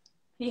that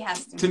he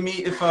has to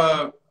me,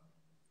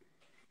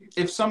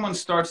 if someone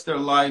starts their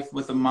life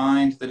with a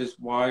mind that is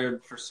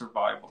wired for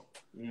survival,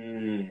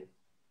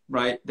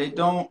 right? They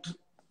don't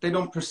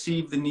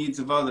perceive the needs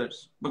of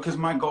others, because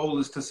my goal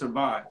is to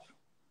survive.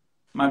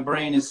 My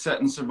brain is set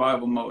in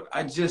survival mode.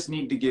 I just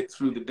need to get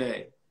through the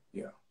day.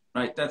 Yeah.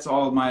 Right. That's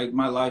all my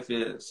life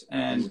is.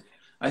 And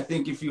I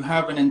think if you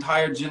have an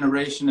entire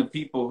generation of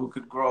people who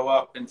could grow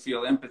up and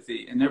feel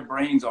empathy, and their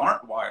brains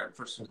aren't wired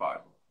for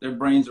survival, their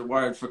brains are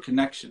wired for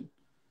connection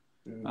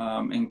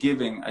and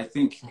giving. I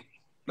think,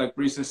 like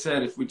Brisa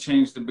said, if we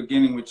change the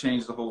beginning, we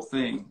change the whole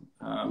thing.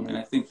 And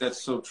I think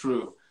that's so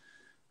true.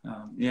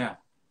 Yeah.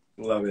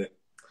 Love it.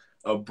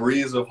 A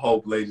breeze of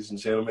hope, ladies and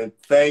gentlemen.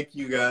 Thank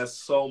you guys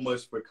so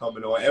much for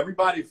coming on.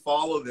 Everybody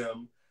follow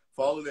them,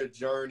 follow their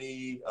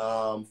journey,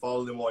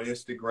 follow them on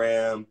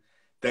Instagram.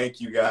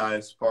 Thank you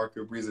guys,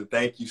 Parker, Brisa.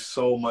 Thank you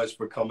so much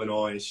for coming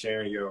on and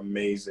sharing your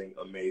amazing,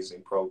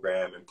 amazing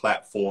program and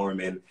platform,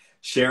 and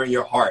sharing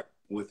your heart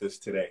with us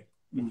today.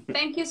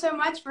 Thank you so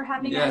much for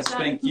having us. Yes,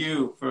 thank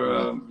you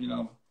for, you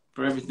know,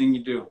 for everything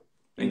you do.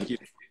 Thank you.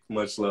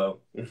 Much love.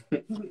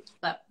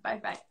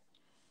 Bye-bye.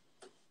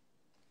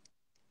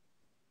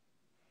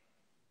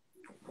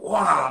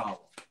 Wow.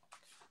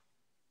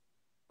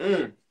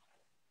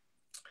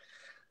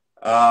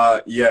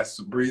 Yes,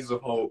 Breeze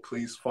of Hope.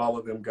 Please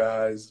follow them,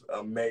 guys.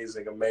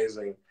 Amazing,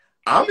 amazing.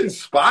 I'm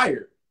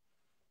inspired.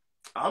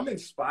 I'm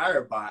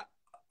inspired by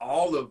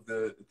all of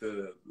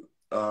the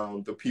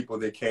people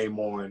that came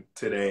on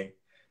today.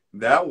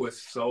 That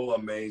was so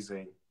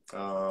amazing.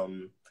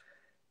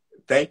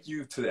 Thank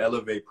you to the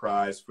Elevate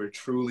Prize for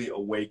truly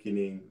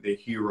awakening the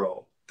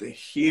hero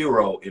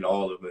in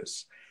all of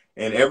us,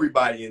 and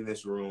everybody in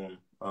this room.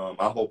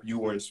 I hope you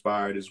were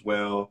inspired as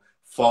well.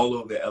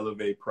 Follow the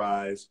Elevate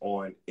Prize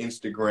on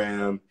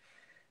Instagram.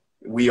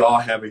 We all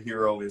have a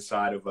hero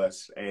inside of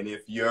us. And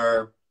if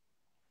you're,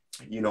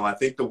 you know, I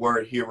think the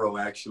word hero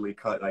actually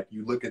like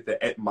you look at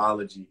the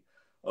etymology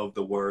of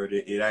the word,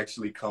 it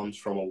actually comes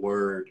from a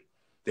word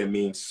that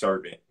means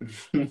servant.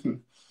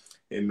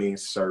 It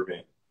means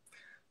servant.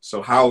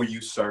 So how are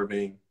you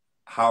serving?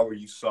 How are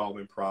you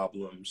solving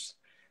problems?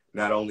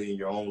 Not only in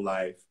your own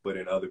life, but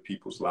in other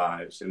people's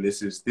lives. And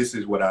this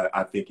is what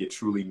I think it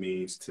truly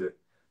means to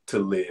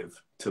live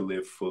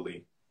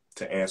fully,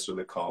 to answer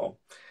the call.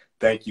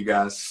 Thank you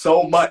guys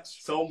so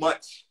much.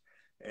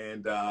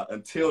 And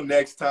until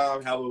next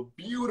time, have a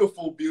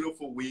beautiful,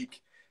 beautiful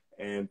week,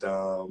 and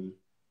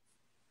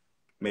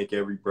make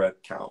every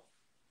breath count.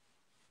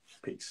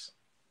 Peace.